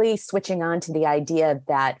really switching on to the idea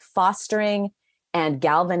that fostering and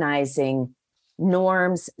galvanizing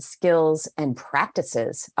norms, skills, and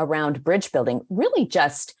practices around bridge building, really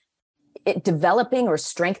just developing or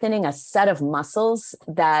strengthening a set of muscles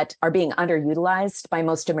that are being underutilized by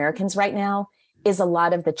most Americans right now, is a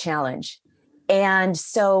lot of the challenge. And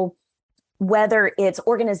so whether it's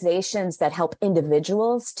organizations that help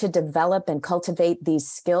individuals to develop and cultivate these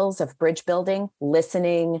skills of bridge building,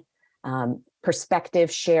 listening,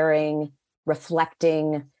 perspective sharing,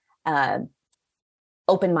 reflecting,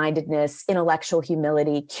 open-mindedness, intellectual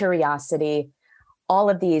humility, curiosity, all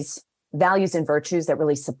of these values and virtues that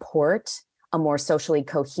really support a more socially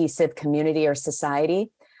cohesive community or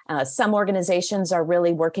society. Some organizations are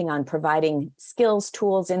really working on providing skills,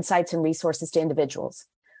 tools, insights, and resources to individuals.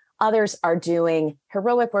 Others are doing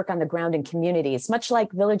heroic work on the ground in communities, much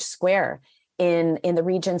like Village Square in the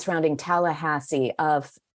region surrounding Tallahassee,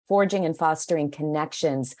 of forging and fostering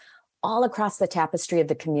connections all across the tapestry of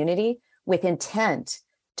the community with intent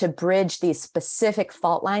to bridge these specific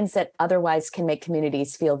fault lines that otherwise can make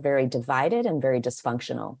communities feel very divided and very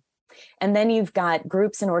dysfunctional. And then you've got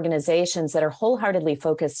groups and organizations that are wholeheartedly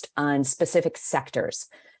focused on specific sectors.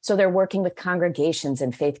 So they're working with congregations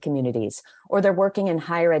and faith communities, or they're working in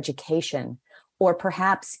higher education, or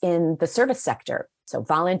perhaps in the service sector. So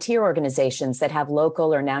volunteer organizations that have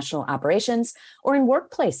local or national operations, or in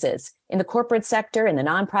workplaces, in the corporate sector, in the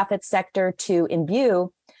nonprofit sector, to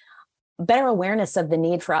imbue better awareness of the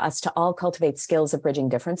need for us to all cultivate skills of bridging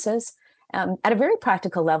differences at a very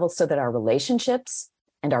practical level so that our relationships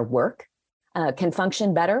and our work can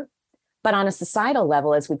function better. But on a societal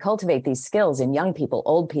level, as we cultivate these skills in young people,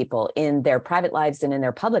 old people, in their private lives and in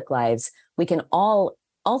their public lives, we can all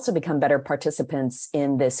also become better participants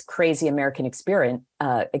in this crazy American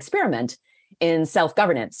experiment in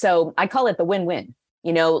self-governance. So I call it the win-win.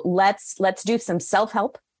 Let's do some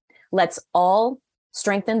self-help. Let's all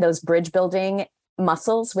strengthen those bridge building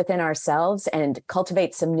muscles within ourselves and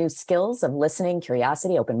cultivate some new skills of listening,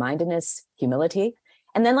 curiosity, open-mindedness, humility.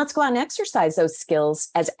 And then let's go out and exercise those skills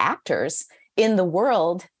as actors in the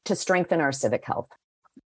world to strengthen our civic health.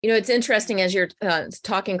 It's interesting as you're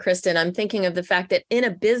talking, Kristen, I'm thinking of the fact that in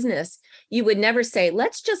a business, you would never say,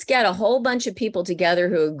 let's just get a whole bunch of people together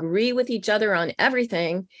who agree with each other on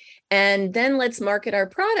everything, and then let's market our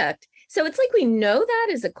product. So it's like we know that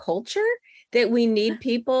as a culture, that we need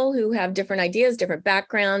people who have different ideas, different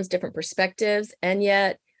backgrounds, different perspectives, and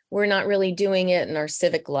yet we're not really doing it in our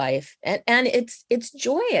civic life. And it's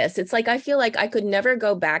joyous. It's like I feel like I could never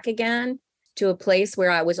go back again to a place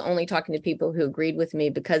where I was only talking to people who agreed with me,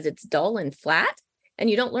 because it's dull and flat and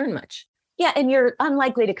you don't learn much. Yeah, and you're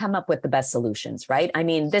unlikely to come up with the best solutions, right? I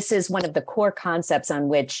mean, this is one of the core concepts on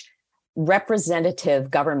which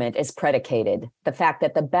representative government is predicated, the fact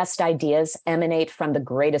that the best ideas emanate from the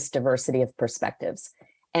greatest diversity of perspectives.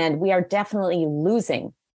 And we are definitely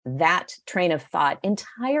losing that train of thought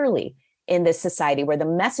entirely in this society, where the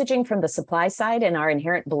messaging from the supply side and our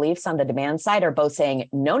inherent beliefs on the demand side are both saying,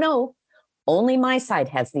 no, only my side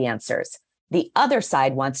has the answers. The other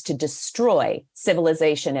side wants to destroy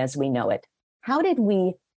civilization as we know it. How did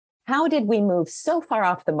we move so far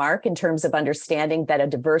off the mark in terms of understanding that a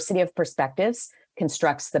diversity of perspectives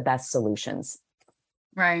constructs the best solutions?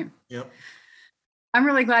 Right. Yep. I'm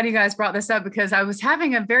really glad you guys brought this up, because I was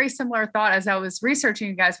having a very similar thought as I was researching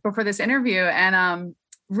you guys before this interview, and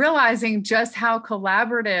realizing just how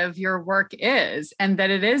collaborative your work is, and that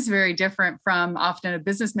it is very different from often a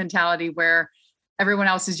business mentality where everyone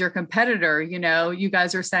else is your competitor. You know, you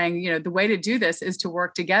guys are saying, you know, the way to do this is to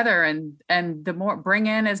work together and the more bring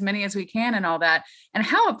in as many as we can and all that. And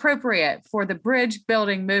how appropriate for the bridge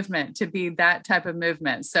building movement to be that type of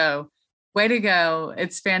movement. So way to go.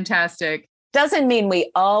 It's fantastic. Doesn't mean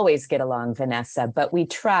we always get along, Vanessa, but we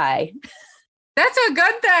try. That's a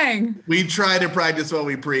good thing. We try to practice what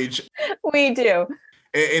we preach. We do.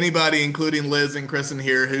 Anybody, including Liz and Kristen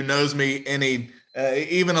here, who knows me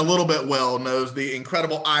even a little bit well, knows the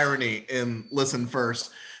incredible irony in Listen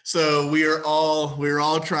First. So we're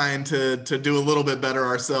all trying to do a little bit better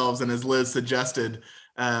ourselves. And as Liz suggested,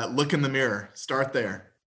 look in the mirror, start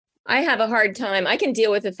there. I have a hard time. I can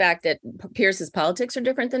deal with the fact that Pierce's politics are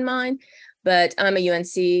different than mine, but I'm a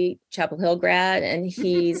UNC Chapel Hill grad and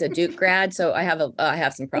he's a Duke grad. So I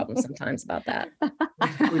have some problems sometimes about that.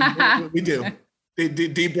 We do.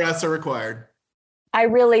 Deep breaths are required. I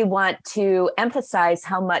really want to emphasize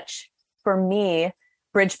how much, for me,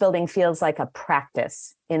 bridge building feels like a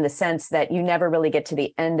practice, in the sense that you never really get to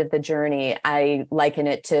the end of the journey. I liken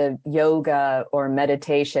it to yoga or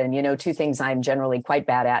meditation, you know, two things I'm generally quite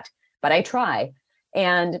bad at, but I try.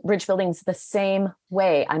 And bridge building's the same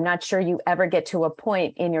way. I'm not sure you ever get to a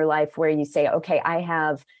point in your life where you say, okay, I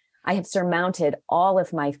have surmounted all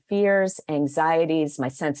of my fears, anxieties, my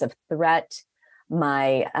sense of threat,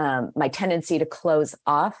 my tendency to close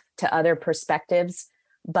off to other perspectives.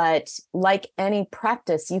 But like any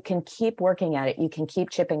practice, you can keep working at it. You can keep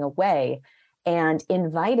chipping away and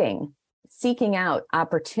seeking out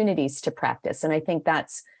opportunities to practice. And I think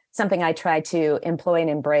that's something I try to employ and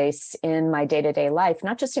embrace in my day-to-day life,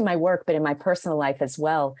 not just in my work, but in my personal life as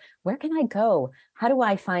well. Where can I go? How do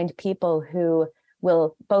I find people who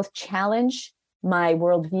will both challenge my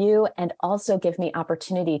worldview and also give me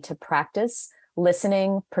opportunity to practice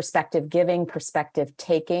listening, perspective giving, perspective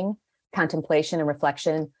taking, contemplation and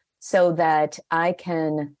reflection, so that I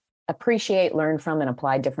can appreciate, learn from, and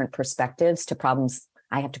apply different perspectives to problems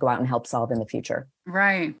I have to go out and help solve in the future.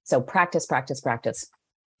 Right. So practice, practice, practice.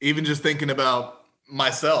 Even just thinking about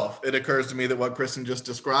myself, it occurs to me that what Kristen just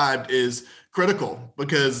described is critical,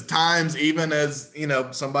 because times, even as, you know,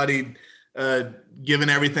 somebody given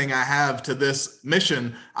everything I have to this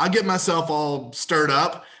mission, I'll get myself all stirred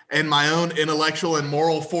up and my own intellectual and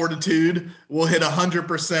moral fortitude will hit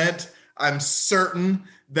 100%. I'm certain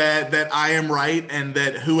that I am right and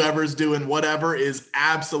that whoever's doing whatever is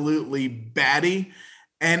absolutely batty.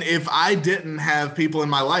 And if I didn't have people in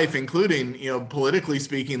my life, including, you know, politically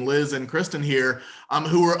speaking, Liz and Kristen here,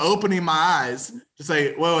 who were opening my eyes to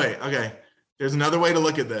say, wait, okay, there's another way to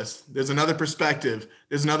look at this. There's another perspective.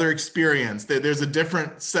 There's another experience. There's a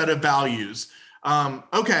different set of values.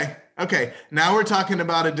 Okay, now we're talking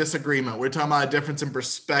about a disagreement. We're talking about a difference in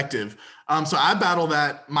perspective. So I battle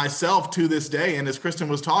that myself to this day. And as Kristen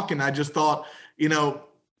was talking, I just thought, you know,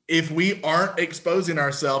 if we aren't exposing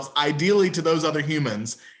ourselves ideally to those other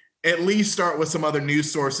humans, at least start with some other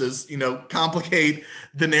news sources, you know, complicate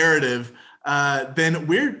the narrative, then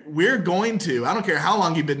we're going to, I don't care how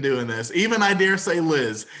long you've been doing this, even I dare say,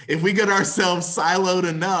 Liz, if we get ourselves siloed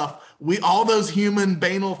enough, all those human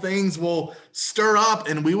banal things will stir up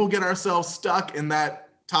and we will get ourselves stuck in that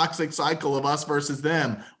toxic cycle of us versus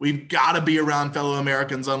them. We've got to be around fellow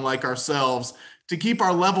Americans unlike ourselves to keep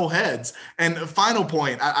our level heads. And final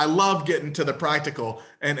point, I love getting to the practical,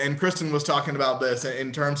 and Kristen was talking about this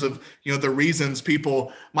in terms of, you know, the reasons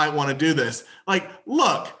people might want to do this. Like,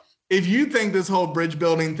 look, if you think this whole bridge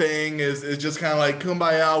building thing is just kind of like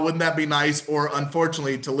kumbaya, wouldn't that be nice? Or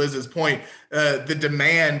unfortunately, to Liz's point, the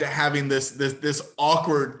demand having this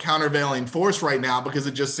awkward countervailing force right now because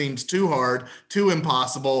it just seems too hard, too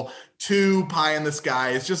impossible, too pie in the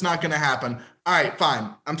sky. It's just not going to happen. All right,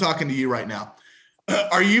 fine. I'm talking to you right now.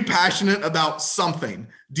 Are you passionate about something?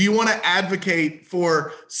 Do you want to advocate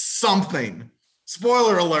for something?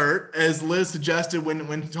 Spoiler alert, as Liz suggested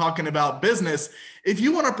when talking about business, if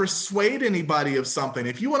you want to persuade anybody of something,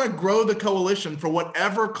 if you want to grow the coalition for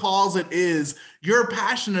whatever cause it is you're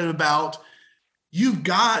passionate about, you've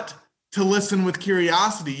got to listen with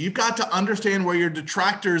curiosity. You've got to understand where your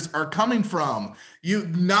detractors are coming from. You're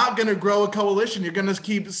not going to grow a coalition. You're going to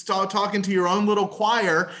keep talking to your own little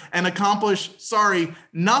choir and accomplish,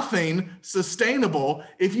 nothing sustainable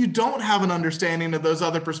if you don't have an understanding of those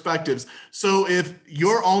other perspectives. So if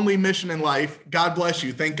your only mission in life, God bless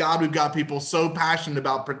you. Thank God we've got people so passionate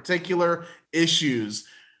about particular issues.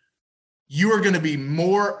 You are going to be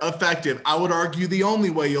more effective. I would argue the only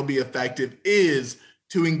way you'll be effective is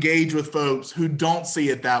to engage with folks who don't see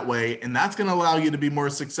it that way. And that's going to allow you to be more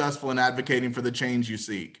successful in advocating for the change you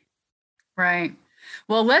seek. Right.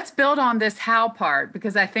 Well, let's build on this how part,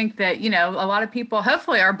 because I think that, a lot of people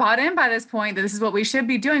hopefully are bought in by this point that this is what we should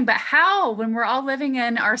be doing. But how, when we're all living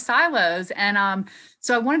in our silos? And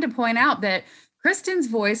so I wanted to point out that Kristen's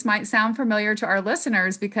voice might sound familiar to our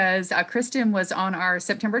listeners because Kristen was on our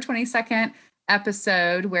September 22nd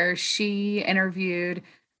episode where she interviewed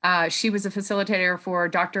she was a facilitator for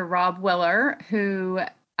Dr. Rob Willer, who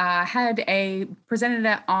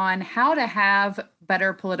presented on how to have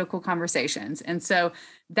better political conversations. And so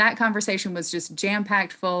that conversation was just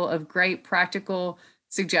jam-packed full of great practical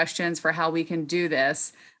suggestions for how we can do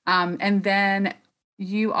this. And then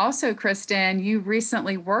you also, Kristen, you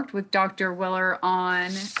recently worked with Dr. Willer on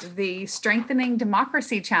the Strengthening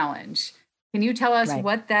Democracy Challenge. Can you tell us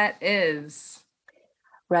what that is?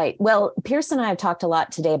 Right. Well, Pierce and I have talked a lot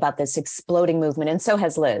today about this exploding movement, and so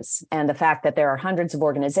has Liz, and the fact that there are hundreds of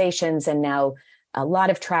organizations and now a lot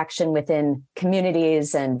of traction within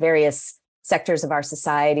communities and various sectors of our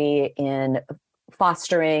society in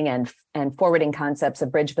fostering and forwarding concepts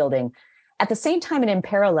of bridge building. At the same time and in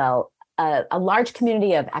parallel, a large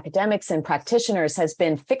community of academics and practitioners has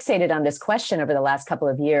been fixated on this question over the last couple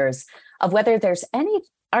of years of whether there's any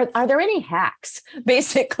Are there any hacks,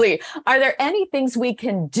 basically? Are there any things we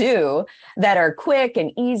can do that are quick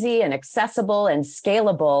and easy and accessible and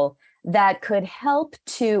scalable that could help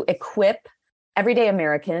to equip everyday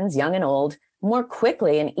Americans, young and old, more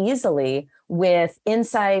quickly and easily with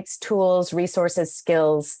insights, tools, resources,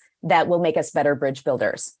 skills that will make us better bridge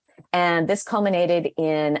builders? And this culminated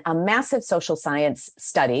in a massive social science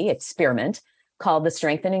study experiment called the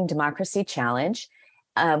Strengthening Democracy Challenge.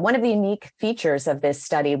 One of the unique features of this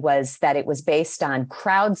study was that it was based on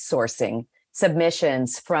crowdsourcing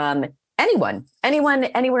submissions from anyone,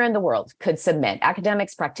 anywhere in the world could submit.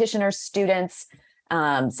 Academics, practitioners, students,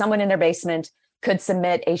 someone in their basement could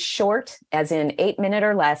submit a short, as in 8-minute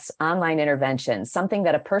or less, online intervention, something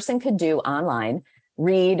that a person could do online,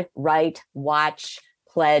 read, write, watch,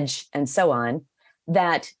 pledge, and so on,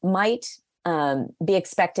 that might be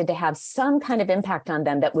expected to have some kind of impact on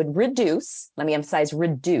them that would reduce, let me emphasize,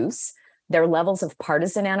 reduce their levels of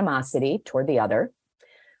partisan animosity toward the other,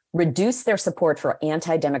 reduce their support for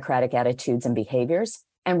anti-democratic attitudes and behaviors,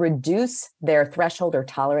 and reduce their threshold or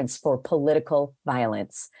tolerance for political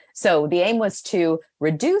violence. So the aim was to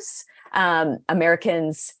reduce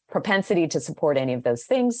Americans' propensity to support any of those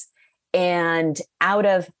things. And out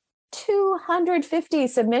of 250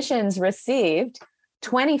 submissions received,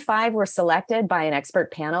 25 were selected by an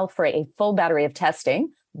expert panel for a full battery of testing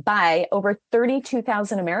by over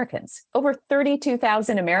 32,000 Americans. Over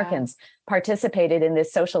 32,000 Americans participated in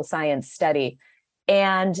this social science study.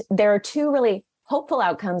 And there are two really hopeful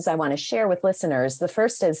outcomes I want to share with listeners. The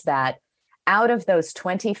first is that out of those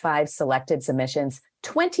 25 selected submissions,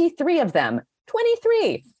 23 of them,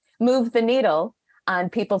 23, moved the needle on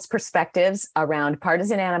people's perspectives around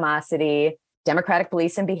partisan animosity, democratic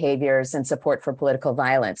beliefs and behaviors, and support for political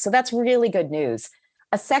violence. So that's really good news.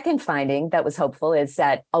 A second finding that was hopeful is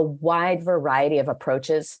that a wide variety of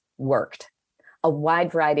approaches worked.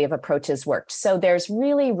 So there's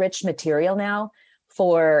really rich material now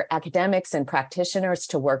for academics and practitioners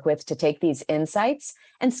to work with to take these insights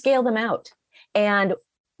and scale them out. And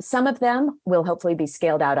some of them will hopefully be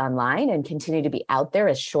scaled out online and continue to be out there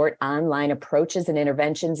as short online approaches and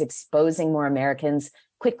interventions, exposing more Americans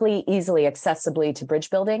quickly, easily, accessibly to bridge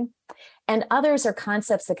building. And others are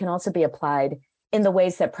concepts that can also be applied in the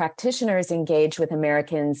ways that practitioners engage with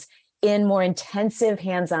Americans in more intensive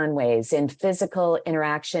hands-on ways, in physical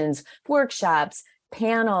interactions, workshops,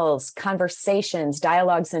 panels, conversations,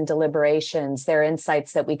 dialogues, and deliberations. There are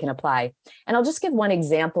insights that we can apply. And I'll just give one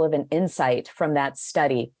example of an insight from that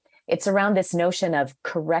study. It's around this notion of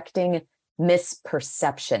correcting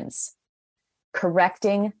misperceptions,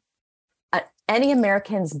 correcting any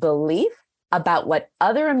American's belief about what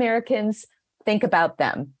other Americans think about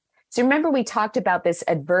them. So remember, we talked about this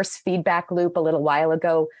adverse feedback loop a little while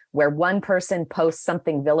ago, where one person posts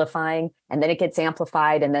something vilifying and then it gets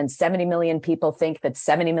amplified, and then 70 million people think that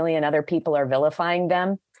 70 million other people are vilifying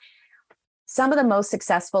them. Some of the most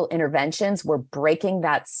successful interventions were breaking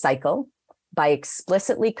that cycle by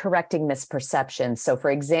explicitly correcting misperceptions. So for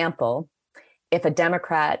example, if a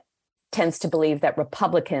Democrat tends to believe that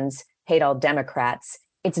Republicans hate all Democrats,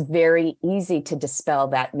 it's very easy to dispel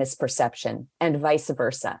that misperception, and vice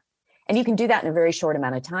versa. And you can do that in a very short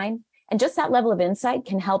amount of time. And just that level of insight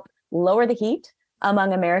can help lower the heat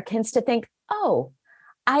among Americans to think, oh,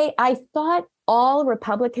 I thought all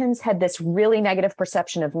Republicans had this really negative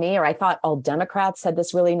perception of me, or I thought all Democrats had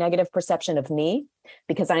this really negative perception of me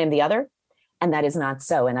because I am the other. And that is not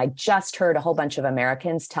so. And I just heard a whole bunch of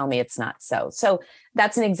Americans tell me it's not so. So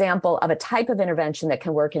that's an example of a type of intervention that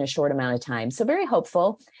can work in a short amount of time. So very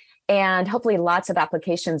hopeful. And hopefully lots of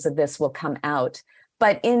applications of this will come out.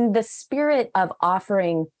 But in the spirit of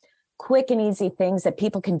offering quick and easy things that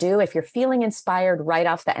people can do, if you're feeling inspired right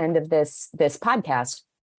off the end of this podcast,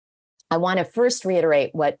 I want to first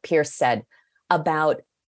reiterate what Pierce said about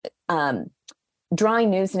drawing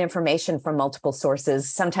news and information from multiple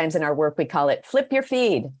sources. Sometimes in our work, we call it flip your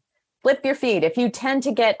feed. Flip your feed. If you tend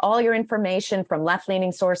to get all your information from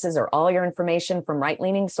left-leaning sources or all your information from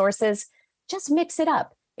right-leaning sources, just mix it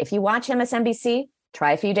up. If you watch MSNBC,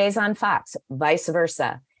 try a few days on Fox, vice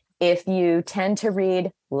versa. If you tend to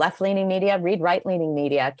read left-leaning media, read right-leaning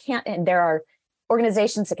media. And there are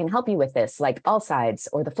organizations that can help you with this, like All Sides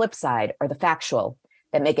or The Flip Side or The Factual,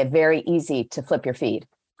 that make it very easy to flip your feed.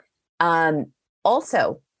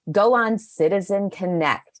 Also, go on Citizen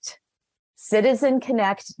Connect.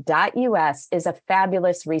 CitizenConnect.us is a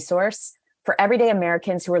fabulous resource for everyday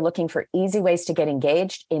Americans who are looking for easy ways to get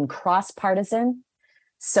engaged in cross-partisan,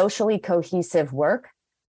 socially cohesive work.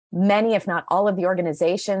 Many, if not all, of the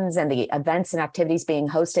organizations and the events and activities being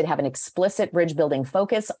hosted have an explicit bridge building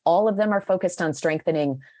focus. All of them are focused on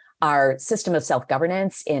strengthening our system of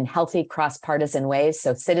self-governance in healthy cross-partisan ways.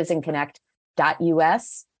 So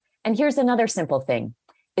citizenconnect.us. And here's another simple thing.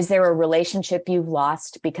 Is there a relationship you've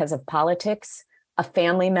lost because of politics? A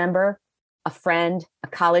family member, a friend, a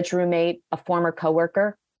college roommate, a former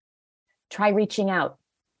coworker? Try reaching out.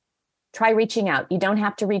 Try reaching out. You don't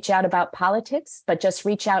have to reach out about politics, but just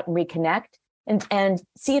reach out and reconnect and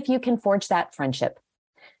see if you can forge that friendship.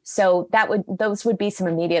 So those would be some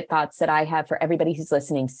immediate thoughts that I have for everybody who's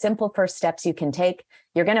listening. Simple first steps you can take.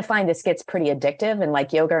 You're going to find this gets pretty addictive, and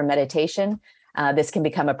like yoga or meditation, this can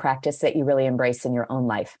become a practice that you really embrace in your own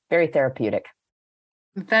life. Very therapeutic.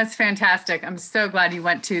 That's fantastic. I'm so glad you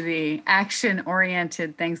went to the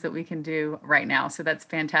action-oriented things that we can do right now. So that's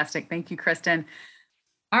fantastic. Thank you, Kristen.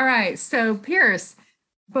 All right. So Pierce,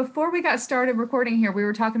 before we got started recording here, we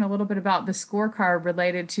were talking a little bit about the scorecard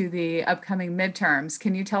related to the upcoming midterms.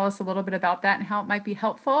 Can you tell us a little bit about that and how it might be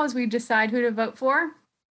helpful as we decide who to vote for?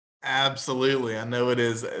 Absolutely. I know it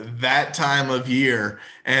is that time of year.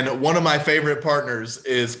 And one of my favorite partners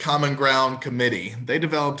is Common Ground Committee. They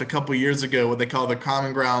developed a couple years ago what they call the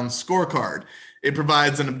Common Ground Scorecard. It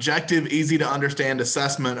provides an objective, easy to understand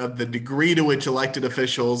assessment of the degree to which elected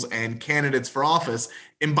officials and candidates for office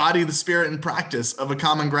embody the spirit and practice of a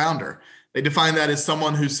common grounder. They define that as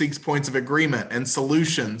someone who seeks points of agreement and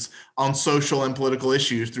solutions on social and political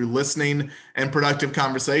issues through listening and productive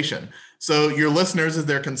conversation. So your listeners, as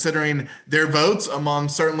they're considering their votes among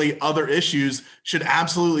certainly other issues, should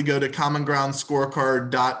absolutely go to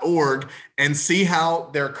commongroundscorecard.org and see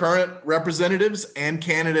how their current representatives and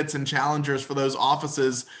candidates and challengers for those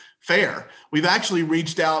offices fare. We've actually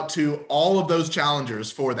reached out to all of those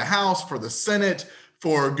challengers for the House, for the Senate,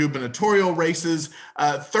 for gubernatorial races.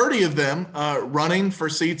 30 of them running for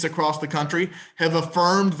seats across the country have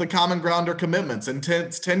affirmed the Common Grounder commitments, and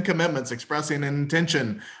 10 commitments expressing an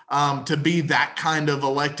intention to be that kind of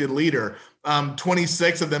elected leader.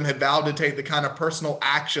 26 of them have vowed to take the kind of personal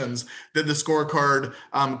actions that the scorecard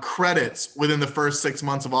credits within the first 6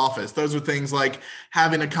 months of office. Those are things like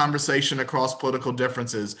having a conversation across political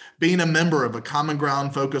differences, being a member of a Common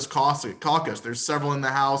Ground focused caucus. There's several in the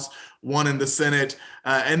House, one in the Senate,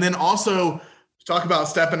 and then also talk about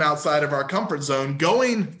stepping outside of our comfort zone,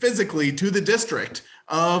 going physically to the district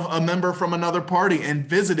of a member from another party and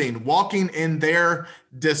visiting, walking in their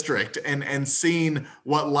district and seeing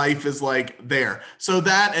what life is like there. So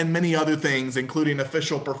that and many other things, including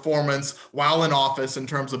official performance while in office in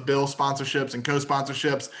terms of bill sponsorships and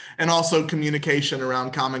co-sponsorships, and also communication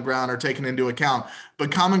around Common Ground are taken into account.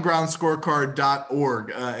 But commongroundscorecard.org,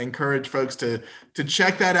 encourage folks to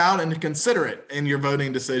check that out and to consider it in your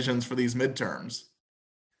voting decisions for these midterms.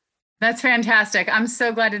 That's fantastic. I'm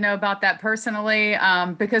so glad to know about that personally,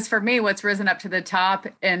 because for me, what's risen up to the top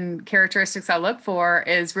and characteristics I look for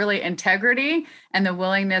is really integrity and the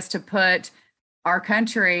willingness to put our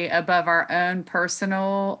country above our own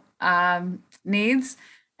personal needs.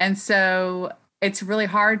 And so it's really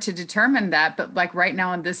hard to determine that. But like right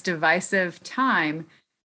now in this divisive time,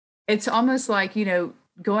 it's almost like,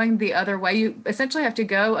 going the other way. You essentially have to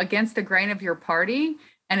go against the grain of your party.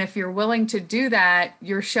 And if you're willing to do that,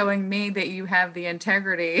 you're showing me that you have the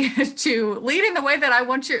integrity to lead in the way that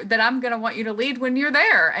I'm going to want you to lead when you're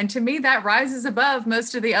there. And to me, that rises above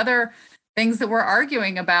most of the other things that we're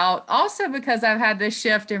arguing about. Also, because I've had this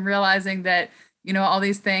shift in realizing that, all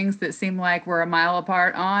these things that seem like we're a mile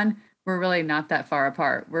apart on, we're really not that far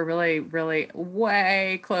apart. We're really, really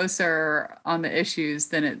way closer on the issues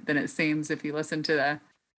than it seems if you listen to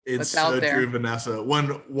It's so true, Vanessa.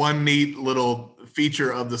 One neat little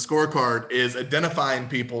feature of the scorecard is identifying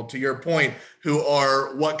people, to your point, who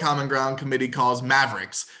are what Common Ground Committee calls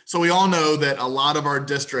mavericks. So we all know that a lot of our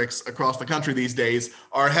districts across the country these days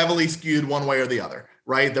are heavily skewed one way or the other,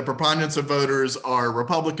 right? The preponderance of voters are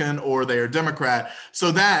Republican or they are Democrat.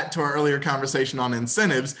 So that, to our earlier conversation on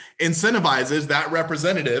incentives, incentivizes that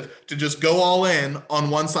representative to just go all in on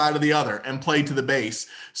one side or the other and play to the base.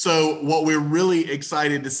 So what we're really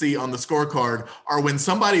excited to see on the scorecard are when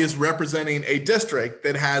somebody is representing a district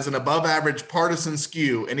that has an above average partisan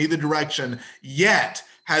skew in either direction, yet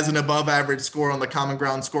has an above average score on the Common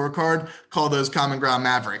Ground scorecard, call those Common Ground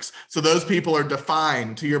Mavericks. So those people are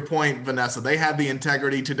defined, to your point, Vanessa, they have the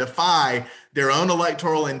integrity to defy their own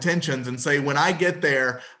electoral intentions and say, when I get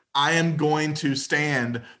there, I am going to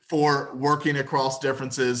stand for working across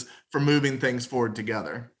differences, for moving things forward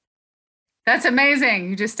together. That's amazing.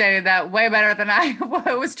 You just stated that way better than I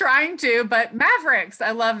was trying to, but Mavericks,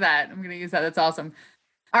 I love that. I'm going to use that. That's awesome.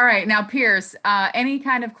 All right. Now, Pierce, any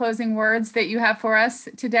kind of closing words that you have for us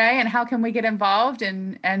today, and how can we get involved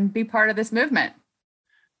and be part of this movement?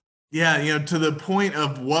 Yeah, to the point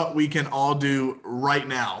of what we can all do right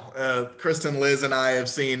now. Kristen, Liz, and I have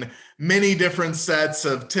seen many different sets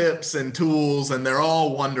of tips and tools, and they're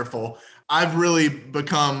all wonderful. I've really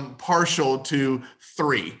become partial to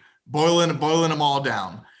 3, boiling them all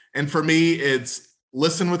down. And for me, it's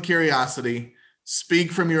listen with curiosity,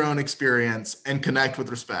 speak from your own experience, and connect with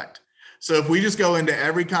respect. So if we just go into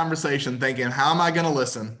every conversation thinking, how am I going to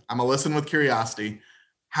listen? I'm going to listen with curiosity.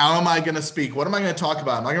 How am I going to speak? What am I going to talk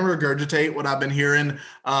about? Am I going to regurgitate what I've been hearing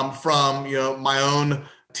from my own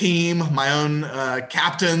team, my own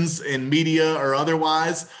captains in media or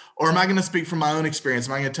otherwise? Or am I going to speak from my own experience?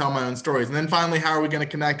 Am I going to tell my own stories? And then finally, how are we going to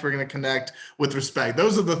connect? We're going to connect with respect.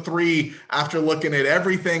 Those are the 3, after looking at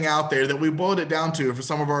everything out there, that we boiled it down to for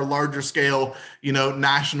some of our larger scale,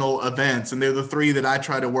 national events. And they're the 3 that I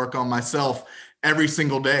try to work on myself every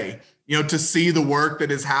single day. To see the work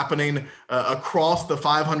that is happening across the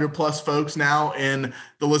 500 plus folks now in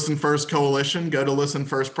the Listen First Coalition. Go to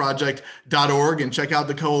listenfirstproject.org and check out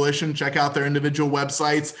the coalition, check out their individual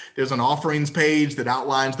websites. There's an offerings page that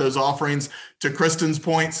outlines those offerings. To Kristen's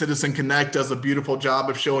point, Citizen Connect does a beautiful job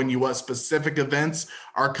of showing you what specific events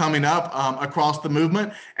are coming up across the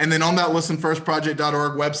movement. And then on that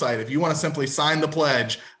listenfirstproject.org website, if you want to simply sign the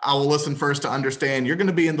pledge, I will listen first to understand, you're going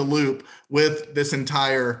to be in the loop with this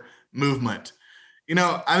entire movement.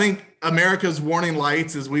 I think America's warning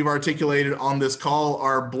lights, as we've articulated on this call,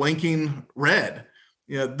 are blinking red.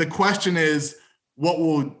 The question is, what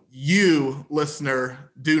will you,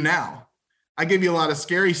 listener, do now? I give you a lot of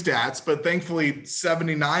scary stats, but thankfully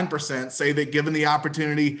 79% say that given the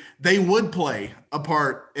opportunity, they would play a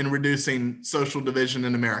part in reducing social division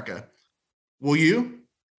in America. Will you?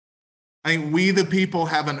 I think we, the people,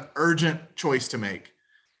 have an urgent choice to make.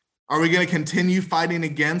 Are we going to continue fighting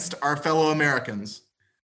against our fellow Americans,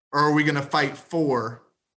 or are we going to fight for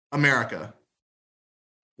America?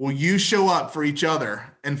 Will you show up for each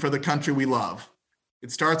other and for the country we love? It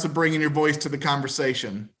starts with bringing your voice to the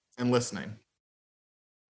conversation and listening.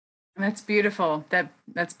 That's beautiful.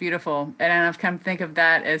 That's beautiful. And I've come to think of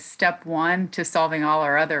that as step 1 to solving all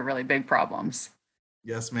our other really big problems.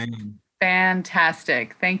 Yes, ma'am.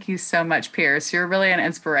 Fantastic. Thank you so much, Pierce. You're really an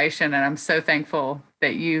inspiration, and I'm so thankful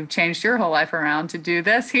that you changed your whole life around to do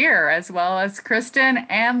this here, as well as Kristen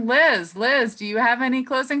and Liz. Liz, do you have any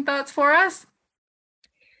closing thoughts for us?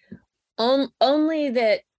 Only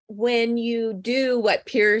that when you do what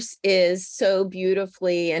Pierce is so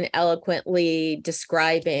beautifully and eloquently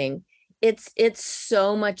describing, it's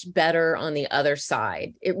so much better on the other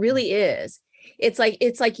side. It really is. It's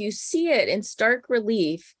like you see it in stark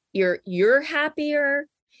relief. You're happier,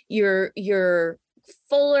 you're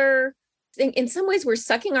fuller. In some ways, we're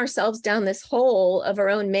sucking ourselves down this hole of our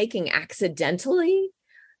own making accidentally.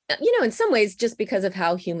 In some ways, just because of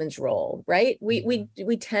how humans roll, right? We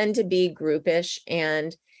tend to be groupish,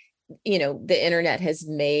 and the internet has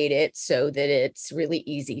made it so that it's really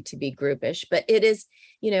easy to be groupish. But it is,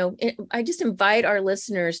 I just invite our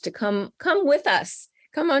listeners to come with us,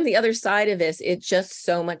 come on the other side of this. It's just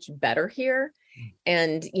so much better here.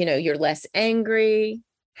 And, you're less angry,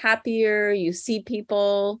 happier. You see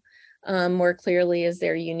people more clearly as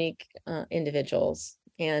their unique individuals.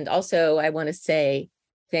 And also, I want to say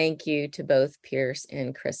thank you to both Pierce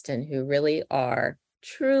and Kristen, who really are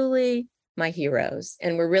truly my heroes.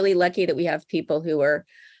 And we're really lucky that we have people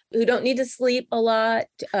who don't need to sleep a lot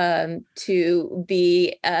to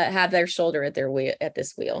be have their shoulder at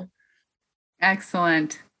this wheel.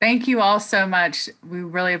 Excellent. Thank you all so much. We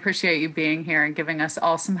really appreciate you being here and giving us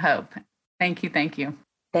all some hope. Thank you. Thank you.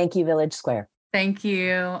 Thank you, Village Square. Thank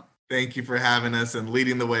you. Thank you for having us and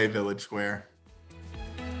leading the way, Village Square.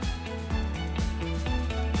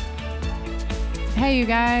 Hey, you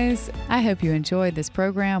guys. I hope you enjoyed this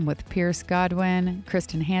program with Pierce Godwin,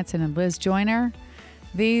 Kristen Hanson, and Liz Joyner.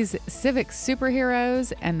 These civic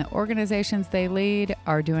superheroes and the organizations they lead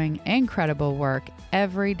are doing incredible work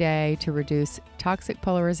every day to reduce toxic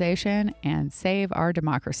polarization and save our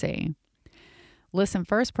democracy. Listen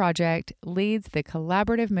First Project leads the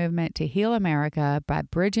collaborative movement to heal America by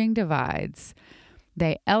bridging divides.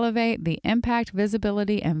 They elevate the impact,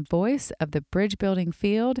 visibility, and voice of the bridge building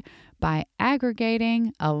field by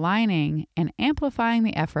aggregating, aligning, and amplifying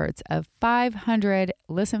the efforts of 500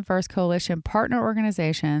 Listen First Coalition partner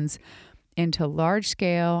organizations into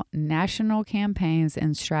large-scale national campaigns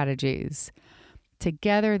and strategies.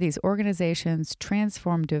 Together, these organizations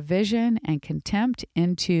transform division and contempt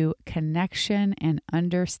into connection and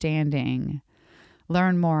understanding.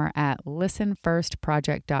 Learn more at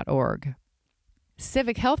listenfirstproject.org.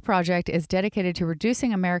 Civic Health Project is dedicated to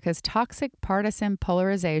reducing America's toxic partisan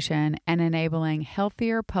polarization and enabling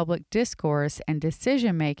healthier public discourse and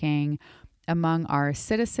decision-making among our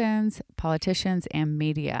citizens, politicians, and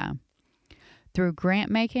media. Through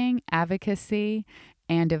grant-making, advocacy,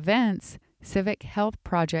 and events, Civic Health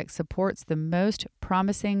Project supports the most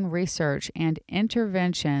promising research and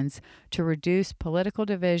interventions to reduce political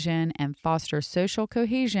division and foster social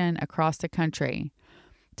cohesion across the country.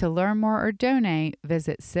 To learn more or donate,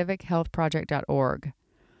 visit civichealthproject.org.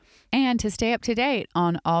 And to stay up to date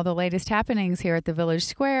on all the latest happenings here at the Village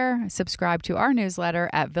Square, subscribe to our newsletter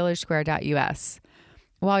at villagesquare.us.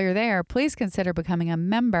 While you're there, please consider becoming a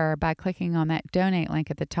member by clicking on that donate link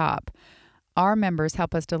at the top. Our members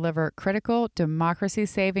help us deliver critical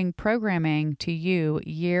democracy-saving programming to you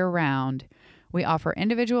year-round. We offer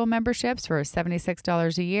individual memberships for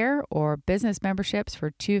 $76 a year or business memberships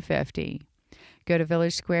for $250. Go to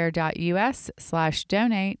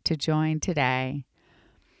villagesquare.us/donate to join today.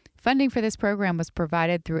 Funding for this program was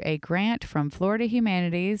provided through a grant from Florida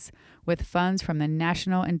Humanities with funds from the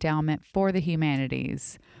National Endowment for the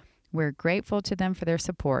Humanities. We're grateful to them for their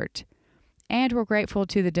support. And we're grateful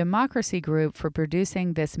to the Democracy Group for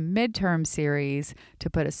producing this midterm series to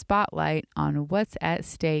put a spotlight on what's at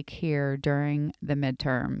stake here during the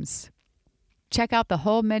midterms. Check out the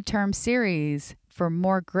whole midterm series for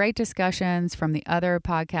more great discussions from the other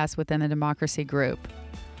podcasts within the Democracy Group.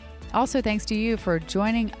 Also, thanks to you for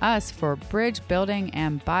joining us for bridge building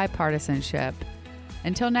and bipartisanship.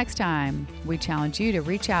 Until next time, we challenge you to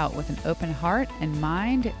reach out with an open heart and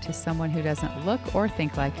mind to someone who doesn't look or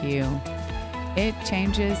think like you. It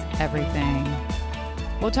changes everything.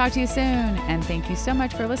 We'll talk to you soon, and thank you so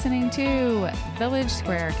much for listening to Village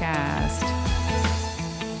Squarecast.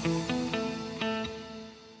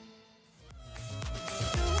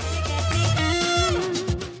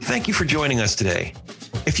 Thank you for joining us today.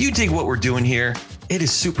 If you dig what we're doing here, it is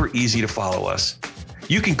super easy to follow us.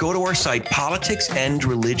 You can go to our site,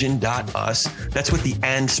 politicsandreligion.us. That's with the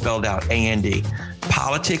and spelled out, A-N-D.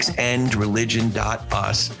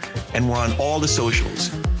 Politicsandreligion.us. And we're on all the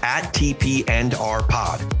socials, at TP and R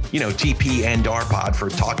Pod. TP and R Pod for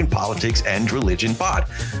Talking Politics and Religion Pod.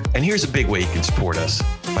 And here's a big way you can support us,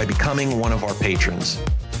 by becoming one of our patrons.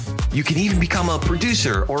 You can even become a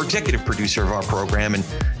producer or executive producer of our program and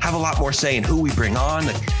have a lot more say in who we bring on,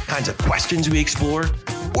 the kinds of questions we explore,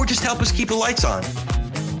 or just help us keep the lights on.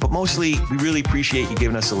 But mostly, we really appreciate you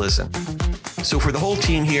giving us a listen. So for the whole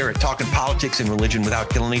team here at Talking Politics and Religion Without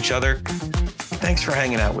Killing Each Other, thanks for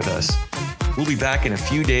hanging out with us. We'll be back in a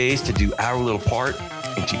few days to do our little part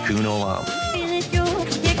in Tikkun Olam.